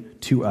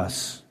made to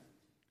us,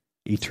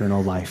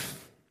 eternal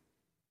life.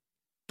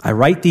 I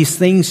write these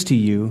things to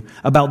you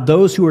about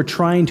those who are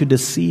trying to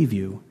deceive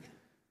you.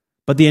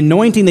 But the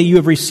anointing that you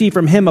have received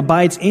from Him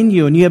abides in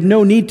you, and you have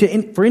no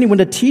need for anyone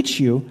to teach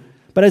you.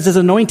 But as His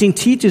anointing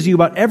teaches you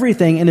about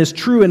everything and is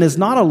true and is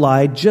not a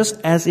lie,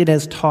 just as it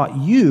has taught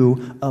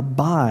you,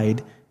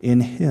 abide in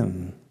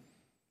Him.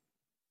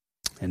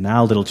 And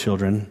now, little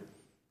children,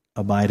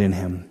 abide in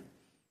Him,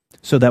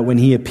 so that when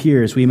He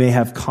appears, we may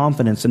have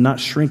confidence and not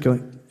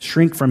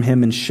shrink from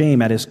Him in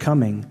shame at His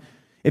coming.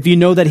 If you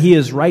know that He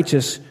is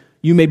righteous,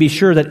 you may be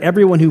sure that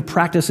everyone who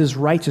practices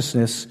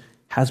righteousness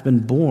has been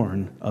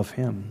born of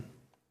Him.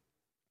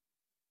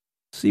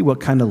 See what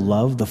kind of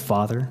love the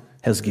Father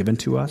has given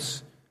to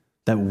us,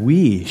 that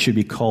we should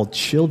be called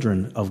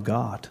children of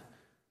God.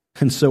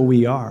 And so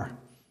we are.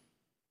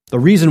 The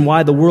reason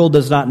why the world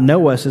does not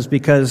know us is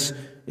because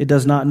it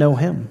does not know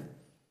Him.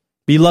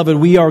 Beloved,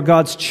 we are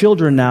God's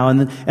children now,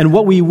 and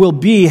what we will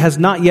be has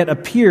not yet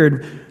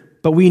appeared,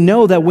 but we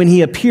know that when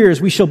He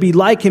appears, we shall be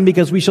like Him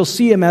because we shall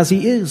see Him as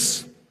He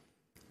is.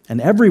 And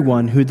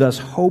everyone who thus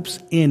hopes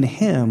in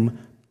him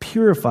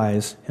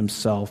purifies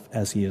himself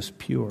as he is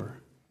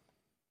pure.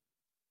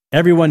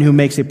 Everyone who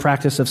makes a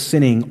practice of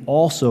sinning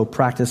also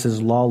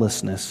practices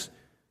lawlessness.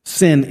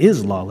 Sin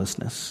is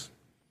lawlessness.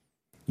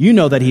 You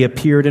know that he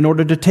appeared in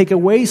order to take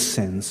away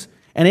sins,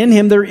 and in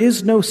him there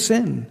is no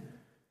sin.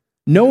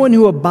 No one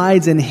who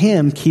abides in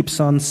him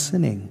keeps on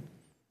sinning.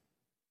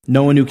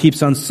 No one who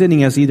keeps on sinning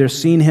has either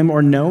seen him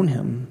or known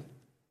him.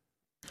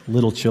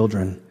 Little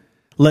children,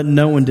 let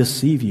no one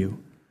deceive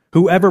you.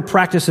 Whoever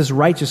practices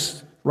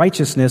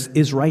righteousness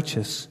is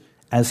righteous,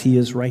 as he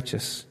is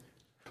righteous.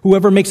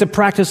 Whoever makes a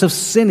practice of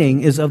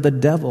sinning is of the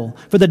devil,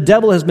 for the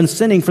devil has been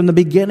sinning from the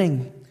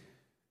beginning.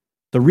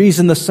 The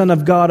reason the Son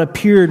of God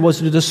appeared was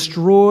to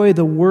destroy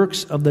the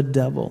works of the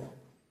devil.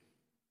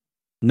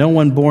 No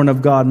one born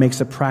of God makes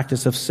a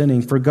practice of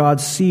sinning, for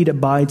God's seed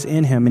abides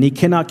in him, and he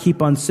cannot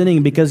keep on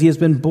sinning because he has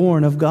been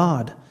born of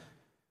God.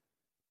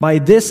 By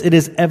this it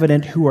is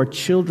evident who are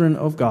children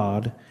of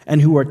God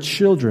and who are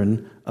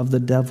children of the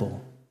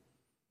devil.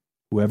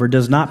 Whoever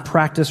does not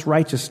practice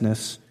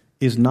righteousness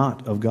is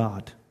not of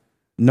God,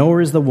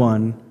 nor is the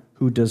one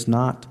who does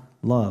not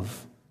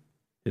love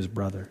his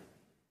brother.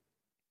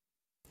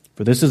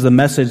 For this is the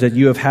message that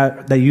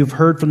you've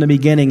heard from the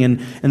beginning,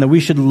 and that we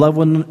should love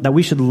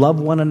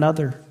one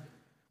another.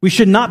 We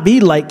should not be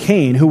like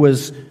Cain, who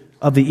was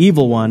of the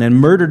evil one and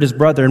murdered his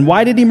brother. And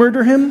why did he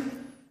murder him?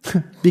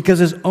 Because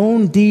his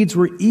own deeds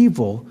were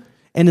evil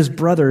and his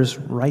brother's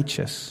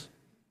righteous.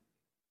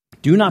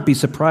 Do not be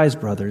surprised,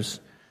 brothers,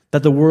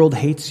 that the world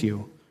hates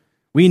you.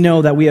 We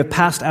know that we have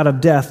passed out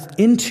of death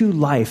into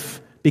life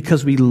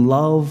because we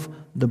love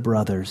the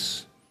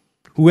brothers.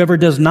 Whoever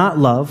does not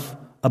love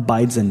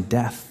abides in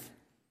death.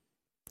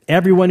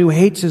 Everyone who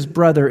hates his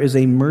brother is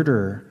a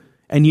murderer,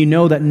 and you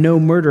know that no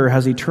murderer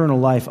has eternal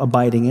life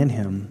abiding in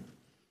him.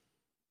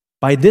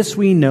 By this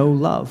we know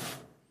love,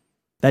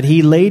 that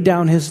he laid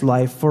down his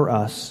life for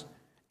us,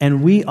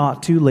 and we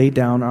ought to lay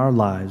down our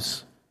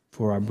lives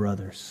for our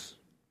brothers.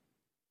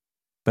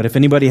 But if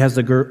anybody has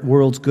the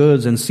world's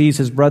goods and sees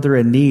his brother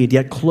in need,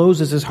 yet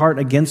closes his heart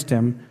against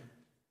him,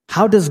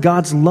 how does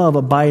God's love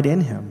abide in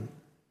him?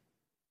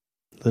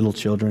 Little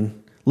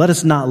children, let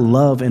us not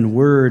love in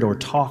word or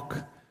talk,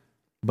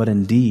 but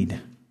in deed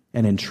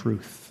and in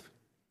truth.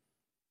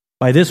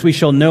 By this we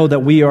shall know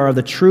that we are of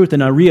the truth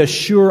and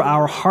reassure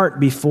our heart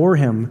before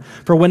him.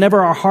 For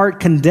whenever our heart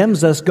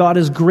condemns us, God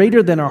is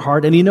greater than our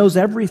heart, and he knows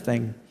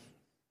everything.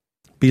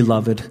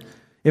 Beloved,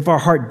 if our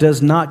heart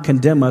does not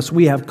condemn us,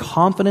 we have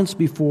confidence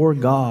before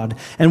God.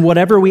 And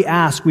whatever we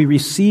ask, we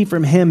receive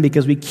from him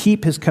because we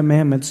keep his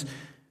commandments,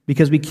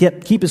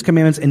 keep his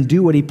commandments and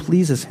do what he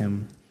pleases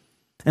him.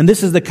 And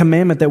this is the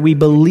commandment, that we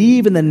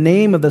believe in the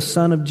name of the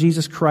Son of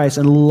Jesus Christ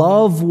and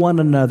love one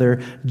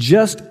another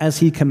just as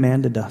he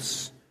commanded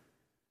us.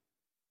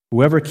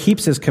 Whoever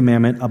keeps his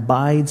commandment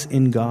abides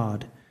in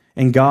God,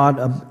 and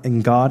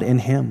God in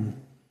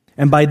him.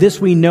 And by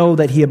this we know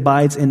that he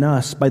abides in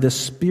us, by the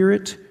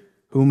Spirit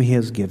whom he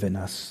has given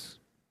us.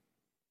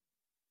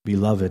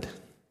 Beloved,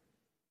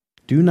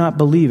 do not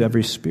believe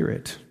every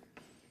spirit,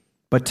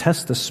 but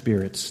test the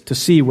spirits to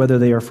see whether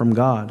they are from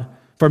God.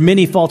 For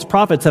many false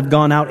prophets have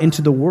gone out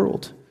into the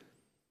world.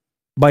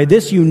 By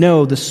this you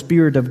know the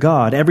Spirit of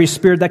God. Every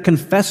spirit that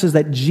confesses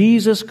that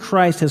Jesus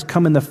Christ has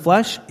come in the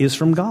flesh is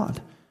from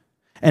God.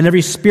 And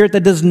every spirit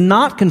that does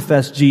not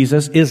confess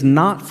Jesus is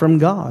not from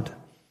God.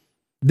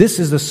 This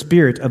is the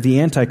spirit of the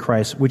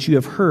Antichrist, which you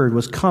have heard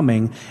was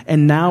coming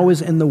and now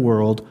is in the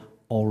world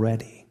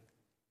already.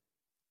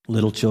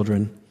 Little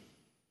children,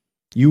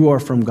 you are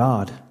from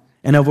God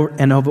and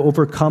have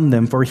overcome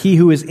them, for he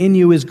who is in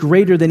you is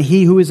greater than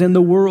he who is in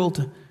the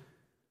world.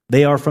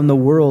 They are from the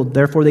world,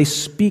 therefore they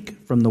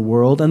speak from the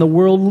world, and the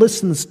world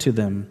listens to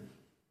them.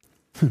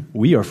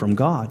 We are from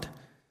God.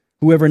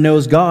 Whoever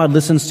knows God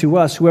listens to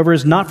us. Whoever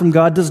is not from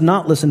God does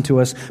not listen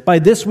to us. By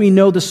this we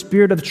know the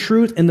spirit of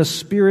truth and the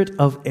spirit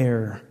of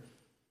error.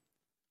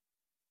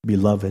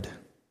 Beloved,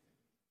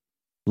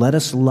 let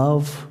us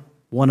love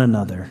one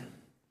another,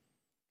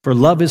 for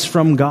love is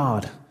from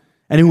God.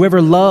 And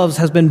whoever loves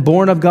has been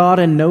born of God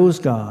and knows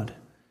God.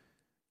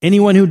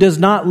 Anyone who does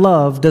not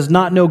love does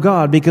not know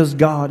God, because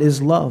God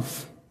is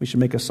love. We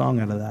should make a song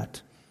out of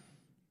that.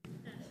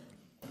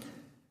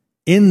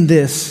 In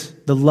this,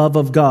 the love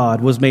of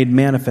God was made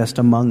manifest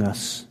among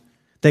us,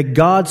 that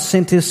God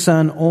sent his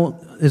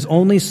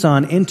only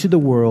Son into the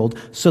world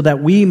so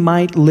that we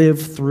might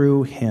live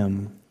through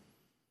him.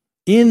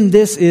 In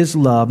this is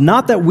love,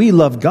 not that we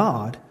love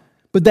God,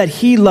 but that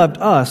he loved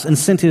us and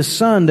sent his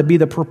Son to be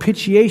the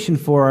propitiation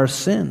for our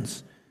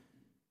sins.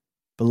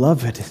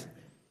 Beloved,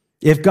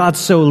 if God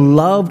so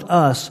loved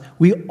us,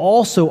 we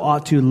also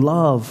ought to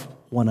love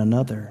one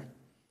another.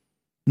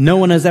 No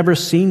one has ever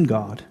seen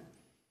God.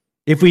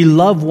 If we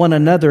love one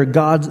another,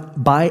 God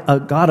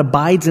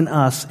abides in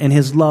us, and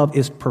his love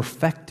is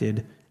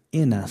perfected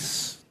in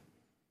us.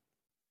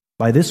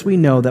 By this we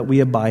know that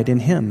we abide in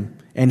him,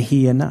 and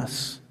he in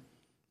us,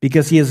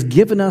 because he has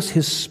given us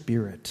his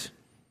Spirit.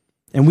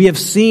 And we have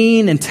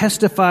seen and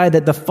testified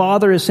that the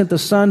Father has sent the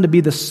Son to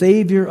be the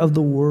Savior of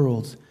the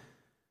world.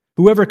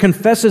 Whoever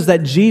confesses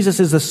that Jesus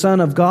is the Son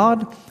of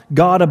God,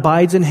 God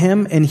abides in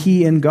him and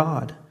he in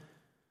God.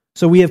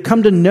 So we have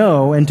come to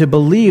know and to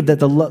believe that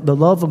the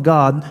love of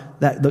God,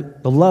 that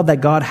the love that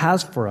God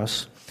has for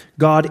us,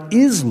 God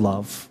is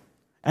love.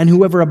 And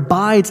whoever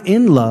abides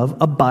in love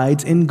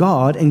abides in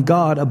God, and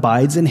God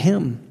abides in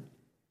him.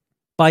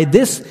 By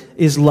this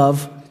is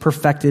love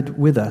perfected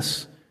with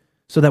us,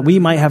 so that we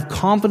might have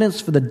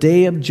confidence for the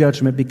day of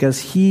judgment,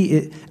 because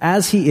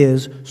as he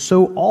is,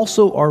 so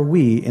also are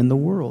we in the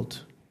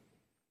world.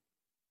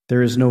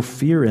 There is no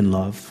fear in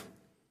love,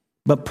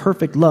 but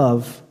perfect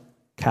love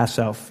casts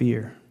out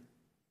fear.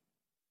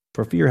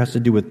 For fear has to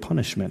do with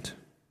punishment,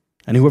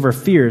 and whoever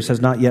fears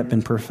has not yet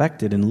been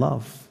perfected in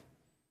love.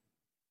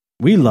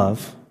 We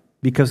love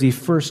because he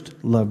first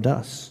loved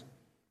us.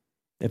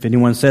 If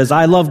anyone says,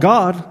 I love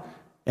God,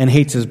 and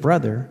hates his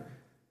brother,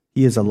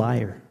 he is a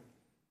liar.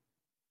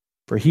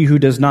 For he who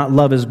does not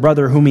love his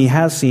brother whom he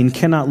has seen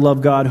cannot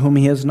love God whom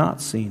he has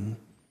not seen.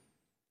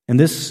 And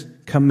this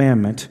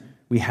commandment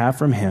we have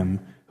from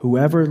him,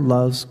 whoever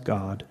loves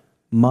God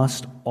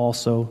must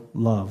also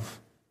love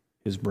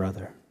his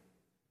brother.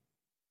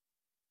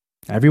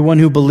 Everyone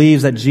who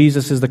believes that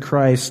Jesus is the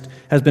Christ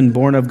has been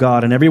born of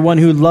God, and everyone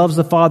who loves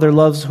the Father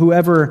loves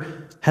whoever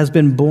has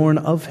been born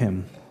of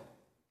him.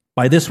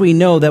 By this we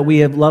know that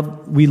we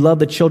love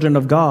the children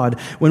of God,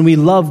 when we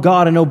love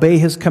God and obey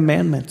his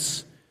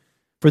commandments.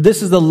 For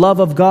this is the love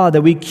of God,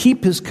 that we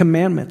keep his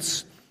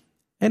commandments,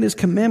 and his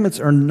commandments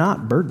are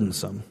not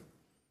burdensome.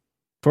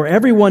 For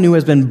everyone who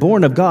has been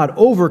born of God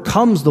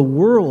overcomes the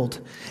world,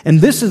 and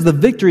this is the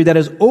victory that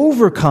has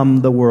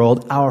overcome the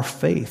world, our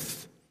faith.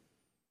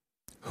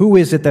 Who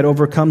is it that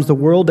overcomes the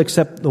world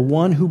except the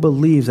one who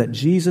believes that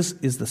Jesus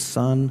is the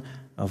Son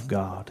of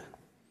God?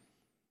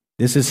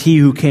 This is he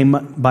who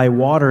came by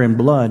water and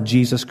blood,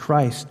 Jesus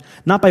Christ.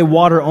 Not by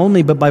water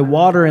only, but by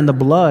water and the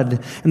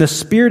blood. And the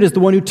Spirit is the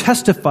one who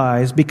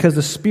testifies, because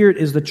the Spirit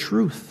is the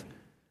truth.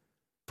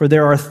 For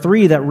there are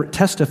three that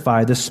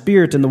testify, the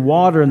Spirit and the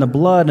water and the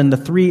blood,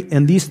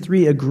 and these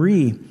three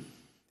agree.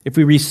 If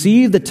we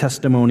receive the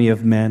testimony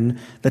of men,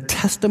 the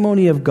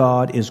testimony of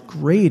God is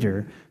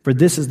greater, for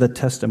this is the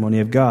testimony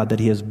of God that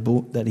he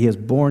has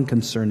borne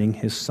concerning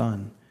his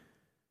Son.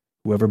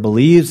 Whoever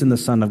believes in the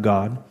Son of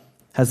God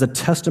has a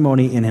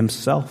testimony in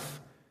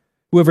himself.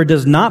 Whoever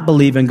does not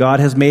believe in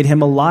God has made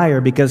him a liar,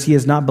 because he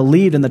has not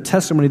believed in the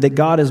testimony that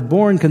God has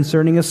borne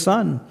concerning his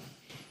Son.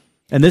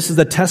 And this is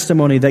the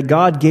testimony, that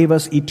God gave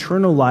us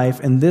eternal life,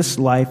 and this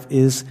life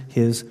is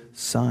his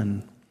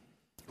Son.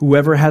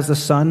 Whoever has the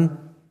Son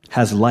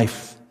has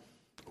life.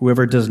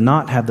 Whoever does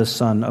not have the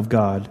Son of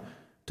God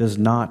does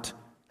not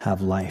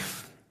have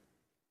life.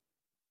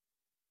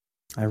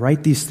 I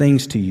write these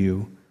things to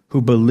you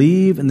who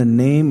believe in the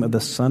name of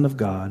the Son of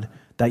God,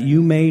 that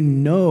you may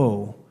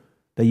know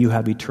that you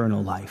have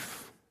eternal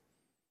life.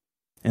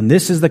 And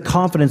this is the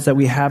confidence that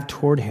we have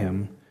toward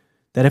him,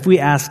 that if we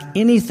ask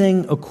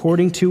anything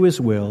according to his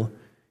will,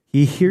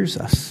 he hears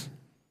us.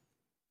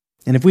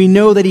 And if we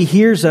know that he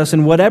hears us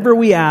in whatever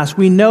we ask,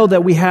 we know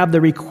that we have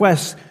the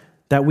request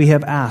that we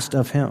have asked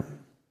of him.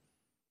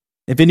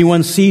 If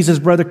anyone sees his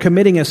brother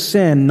committing a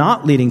sin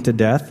not leading to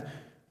death,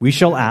 we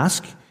shall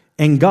ask,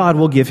 and God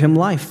will give him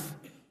life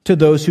to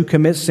those who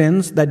commit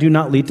sins that do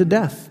not lead to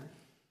death.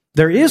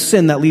 There is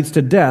sin that leads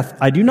to death.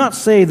 I do not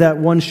say that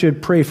one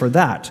should pray for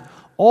that.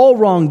 All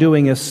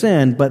wrongdoing is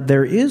sin, but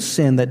there is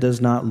sin that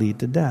does not lead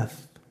to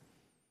death.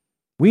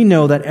 We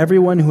know that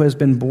everyone who has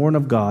been born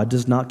of God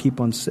does not keep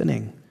on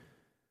sinning,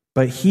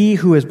 but he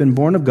who has been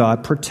born of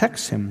God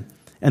protects him,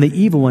 and the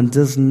evil one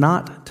does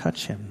not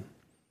touch him.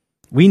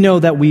 We know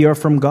that we are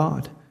from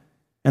God,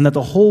 and that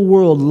the whole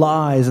world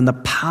lies in the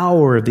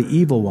power of the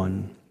evil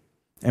one.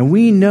 And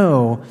we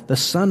know the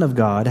Son of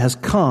God has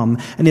come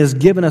and has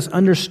given us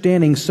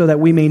understanding, so that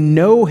we may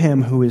know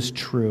him who is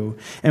true.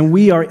 And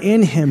we are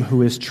in him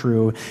who is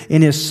true,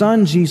 in his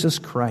Son Jesus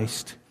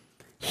Christ.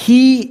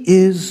 He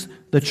is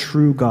the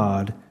true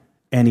God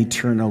and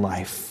eternal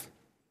life.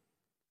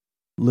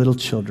 Little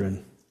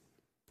children,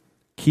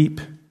 keep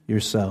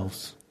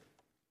yourselves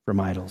from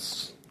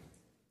idols.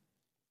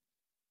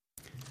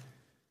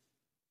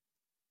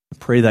 I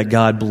pray that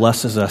God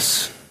blesses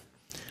us,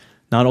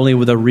 not only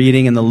with the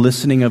reading and the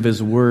listening of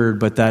his word,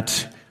 but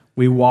that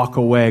we walk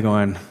away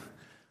going,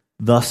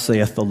 thus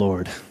saith the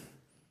Lord.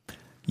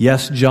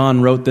 Yes,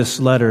 John wrote this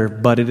letter,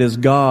 but it is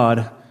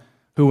God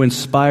who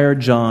inspired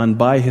John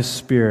by his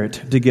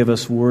Spirit to give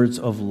us words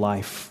of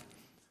life.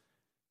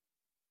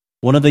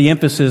 One of the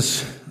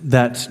emphasis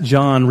that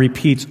John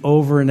repeats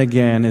over and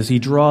again is he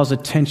draws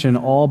attention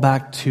all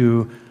back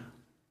to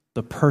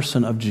the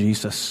person of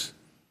Jesus,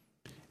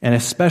 and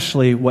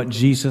especially what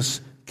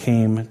Jesus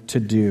came to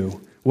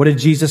do. What did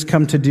Jesus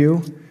come to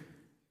do?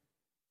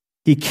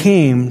 He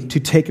came to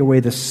take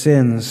away the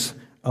sins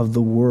of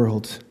the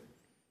world.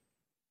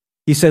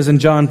 He says in 1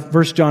 John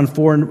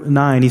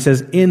 4:9, he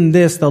says, in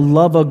this the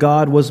love of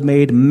God was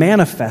made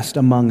manifest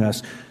among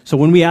us. So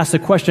when we ask the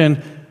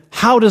question,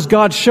 how does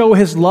God show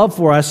his love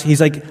for us?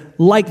 He's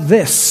like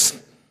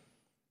this.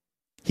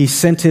 He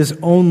sent his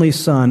only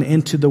Son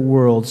into the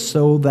world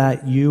so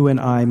that you and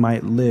I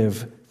might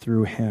live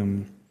through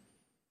him.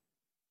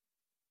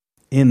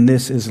 In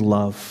this is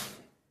love.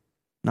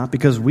 Not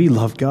because we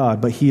loved God,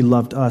 but he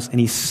loved us, and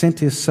he sent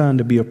his Son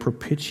to be a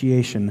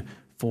propitiation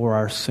for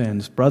our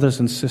sins. Brothers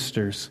and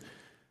sisters,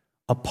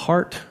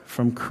 apart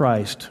from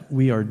Christ,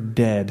 we are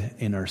dead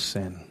in our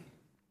sin.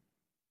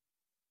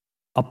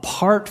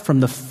 Apart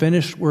from the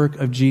finished work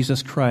of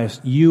Jesus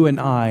Christ, you and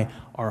I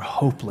are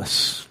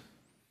hopeless.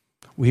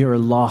 We are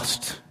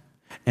lost,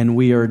 and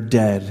we are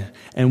dead,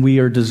 and we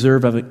are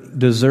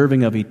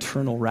deserving of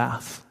eternal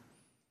wrath.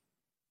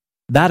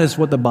 That is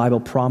what the Bible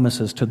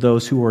promises to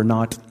those who are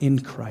not in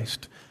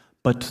Christ,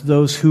 but to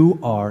those who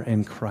are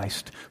in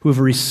Christ, who have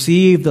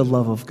received the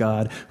love of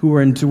God, who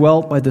are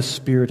indwelt by the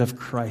Spirit of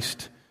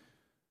Christ.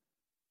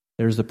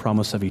 There's the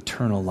promise of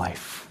eternal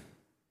life.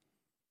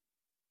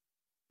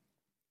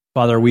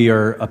 Father, we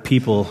are a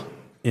people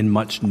in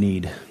much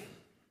need.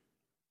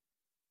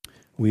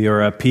 We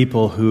are a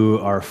people who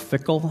are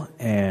fickle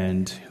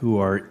and who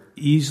are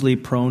easily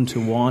prone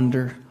to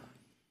wander.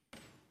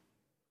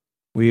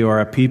 We are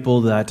a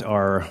people that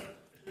are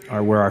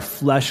where our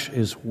flesh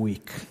is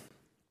weak.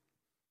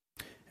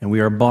 And we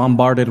are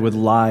bombarded with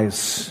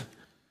lies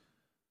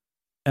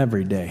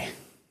every day.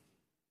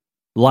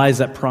 Lies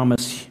that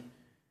promise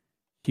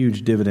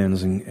huge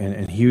dividends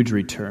and huge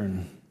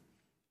return.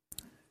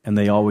 And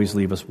they always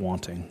leave us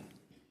wanting.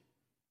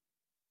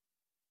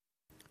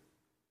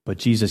 But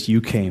Jesus,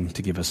 you came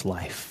to give us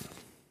life.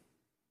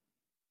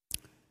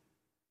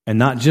 And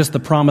not just the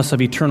promise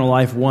of eternal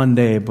life one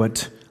day,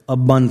 but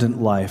abundant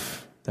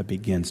life that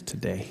begins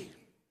today.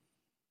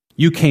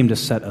 You came to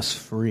set us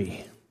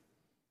free.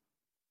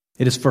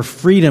 It is for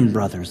freedom,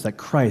 brothers, that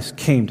Christ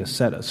came to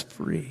set us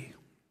free.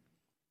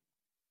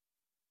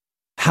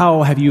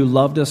 How have you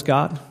loved us,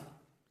 God?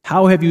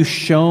 How have you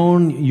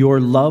shown your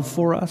love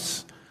for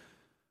us?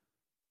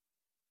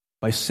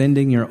 By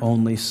sending your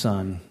only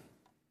Son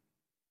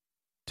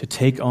to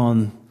take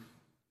on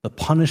the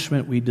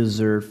punishment we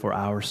deserve for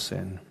our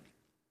sin,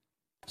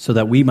 so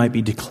that we might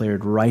be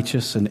declared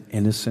righteous and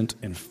innocent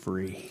and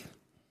free.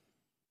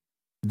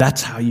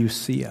 That's how you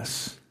see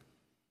us.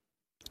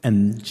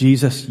 And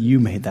Jesus, you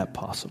made that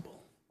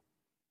possible.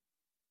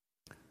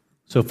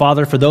 So,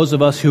 Father, for those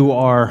of us who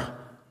are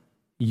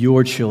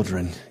your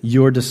children,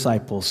 your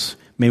disciples,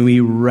 may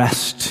we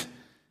rest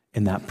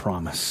in that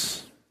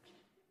promise.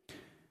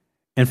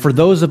 And for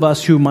those of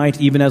us who might,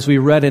 even as we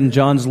read in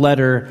John's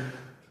letter,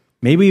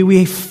 maybe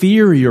we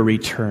fear your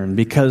return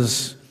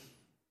because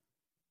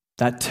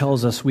that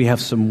tells us we have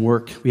some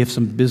work, we have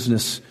some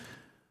business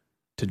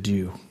to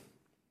do.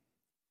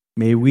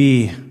 May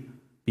we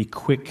be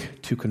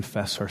quick to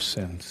confess our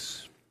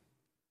sins.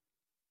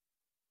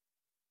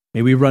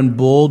 May we run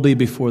boldly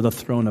before the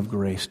throne of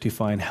grace to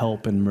find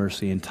help and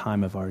mercy in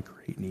time of our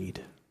great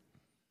need.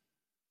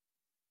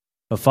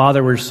 But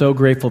Father, we're so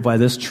grateful by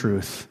this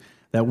truth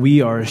that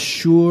we are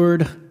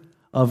assured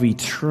of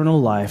eternal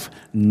life,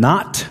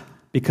 not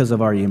because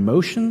of our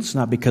emotions,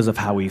 not because of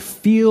how we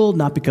feel,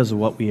 not because of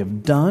what we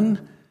have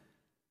done,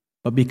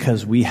 but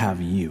because we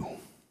have you.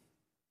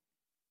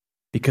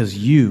 Because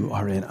you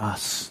are in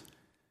us.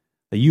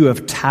 That you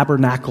have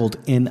tabernacled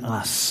in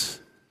us.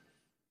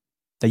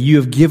 That you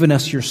have given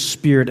us your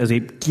Spirit as a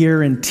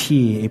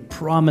guarantee, a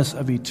promise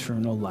of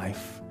eternal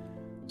life.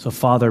 So,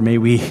 Father, may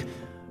we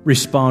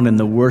respond in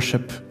the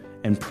worship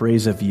and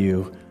praise of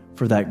you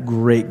for that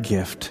great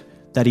gift,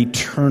 that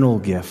eternal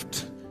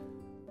gift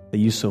that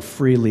you so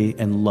freely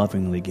and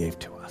lovingly gave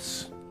to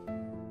us.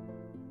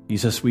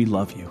 Jesus, we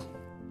love you.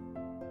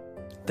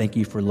 Thank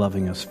you for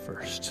loving us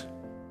first.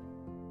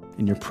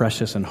 In your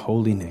precious and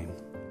holy name,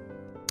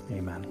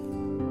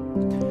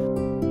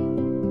 amen.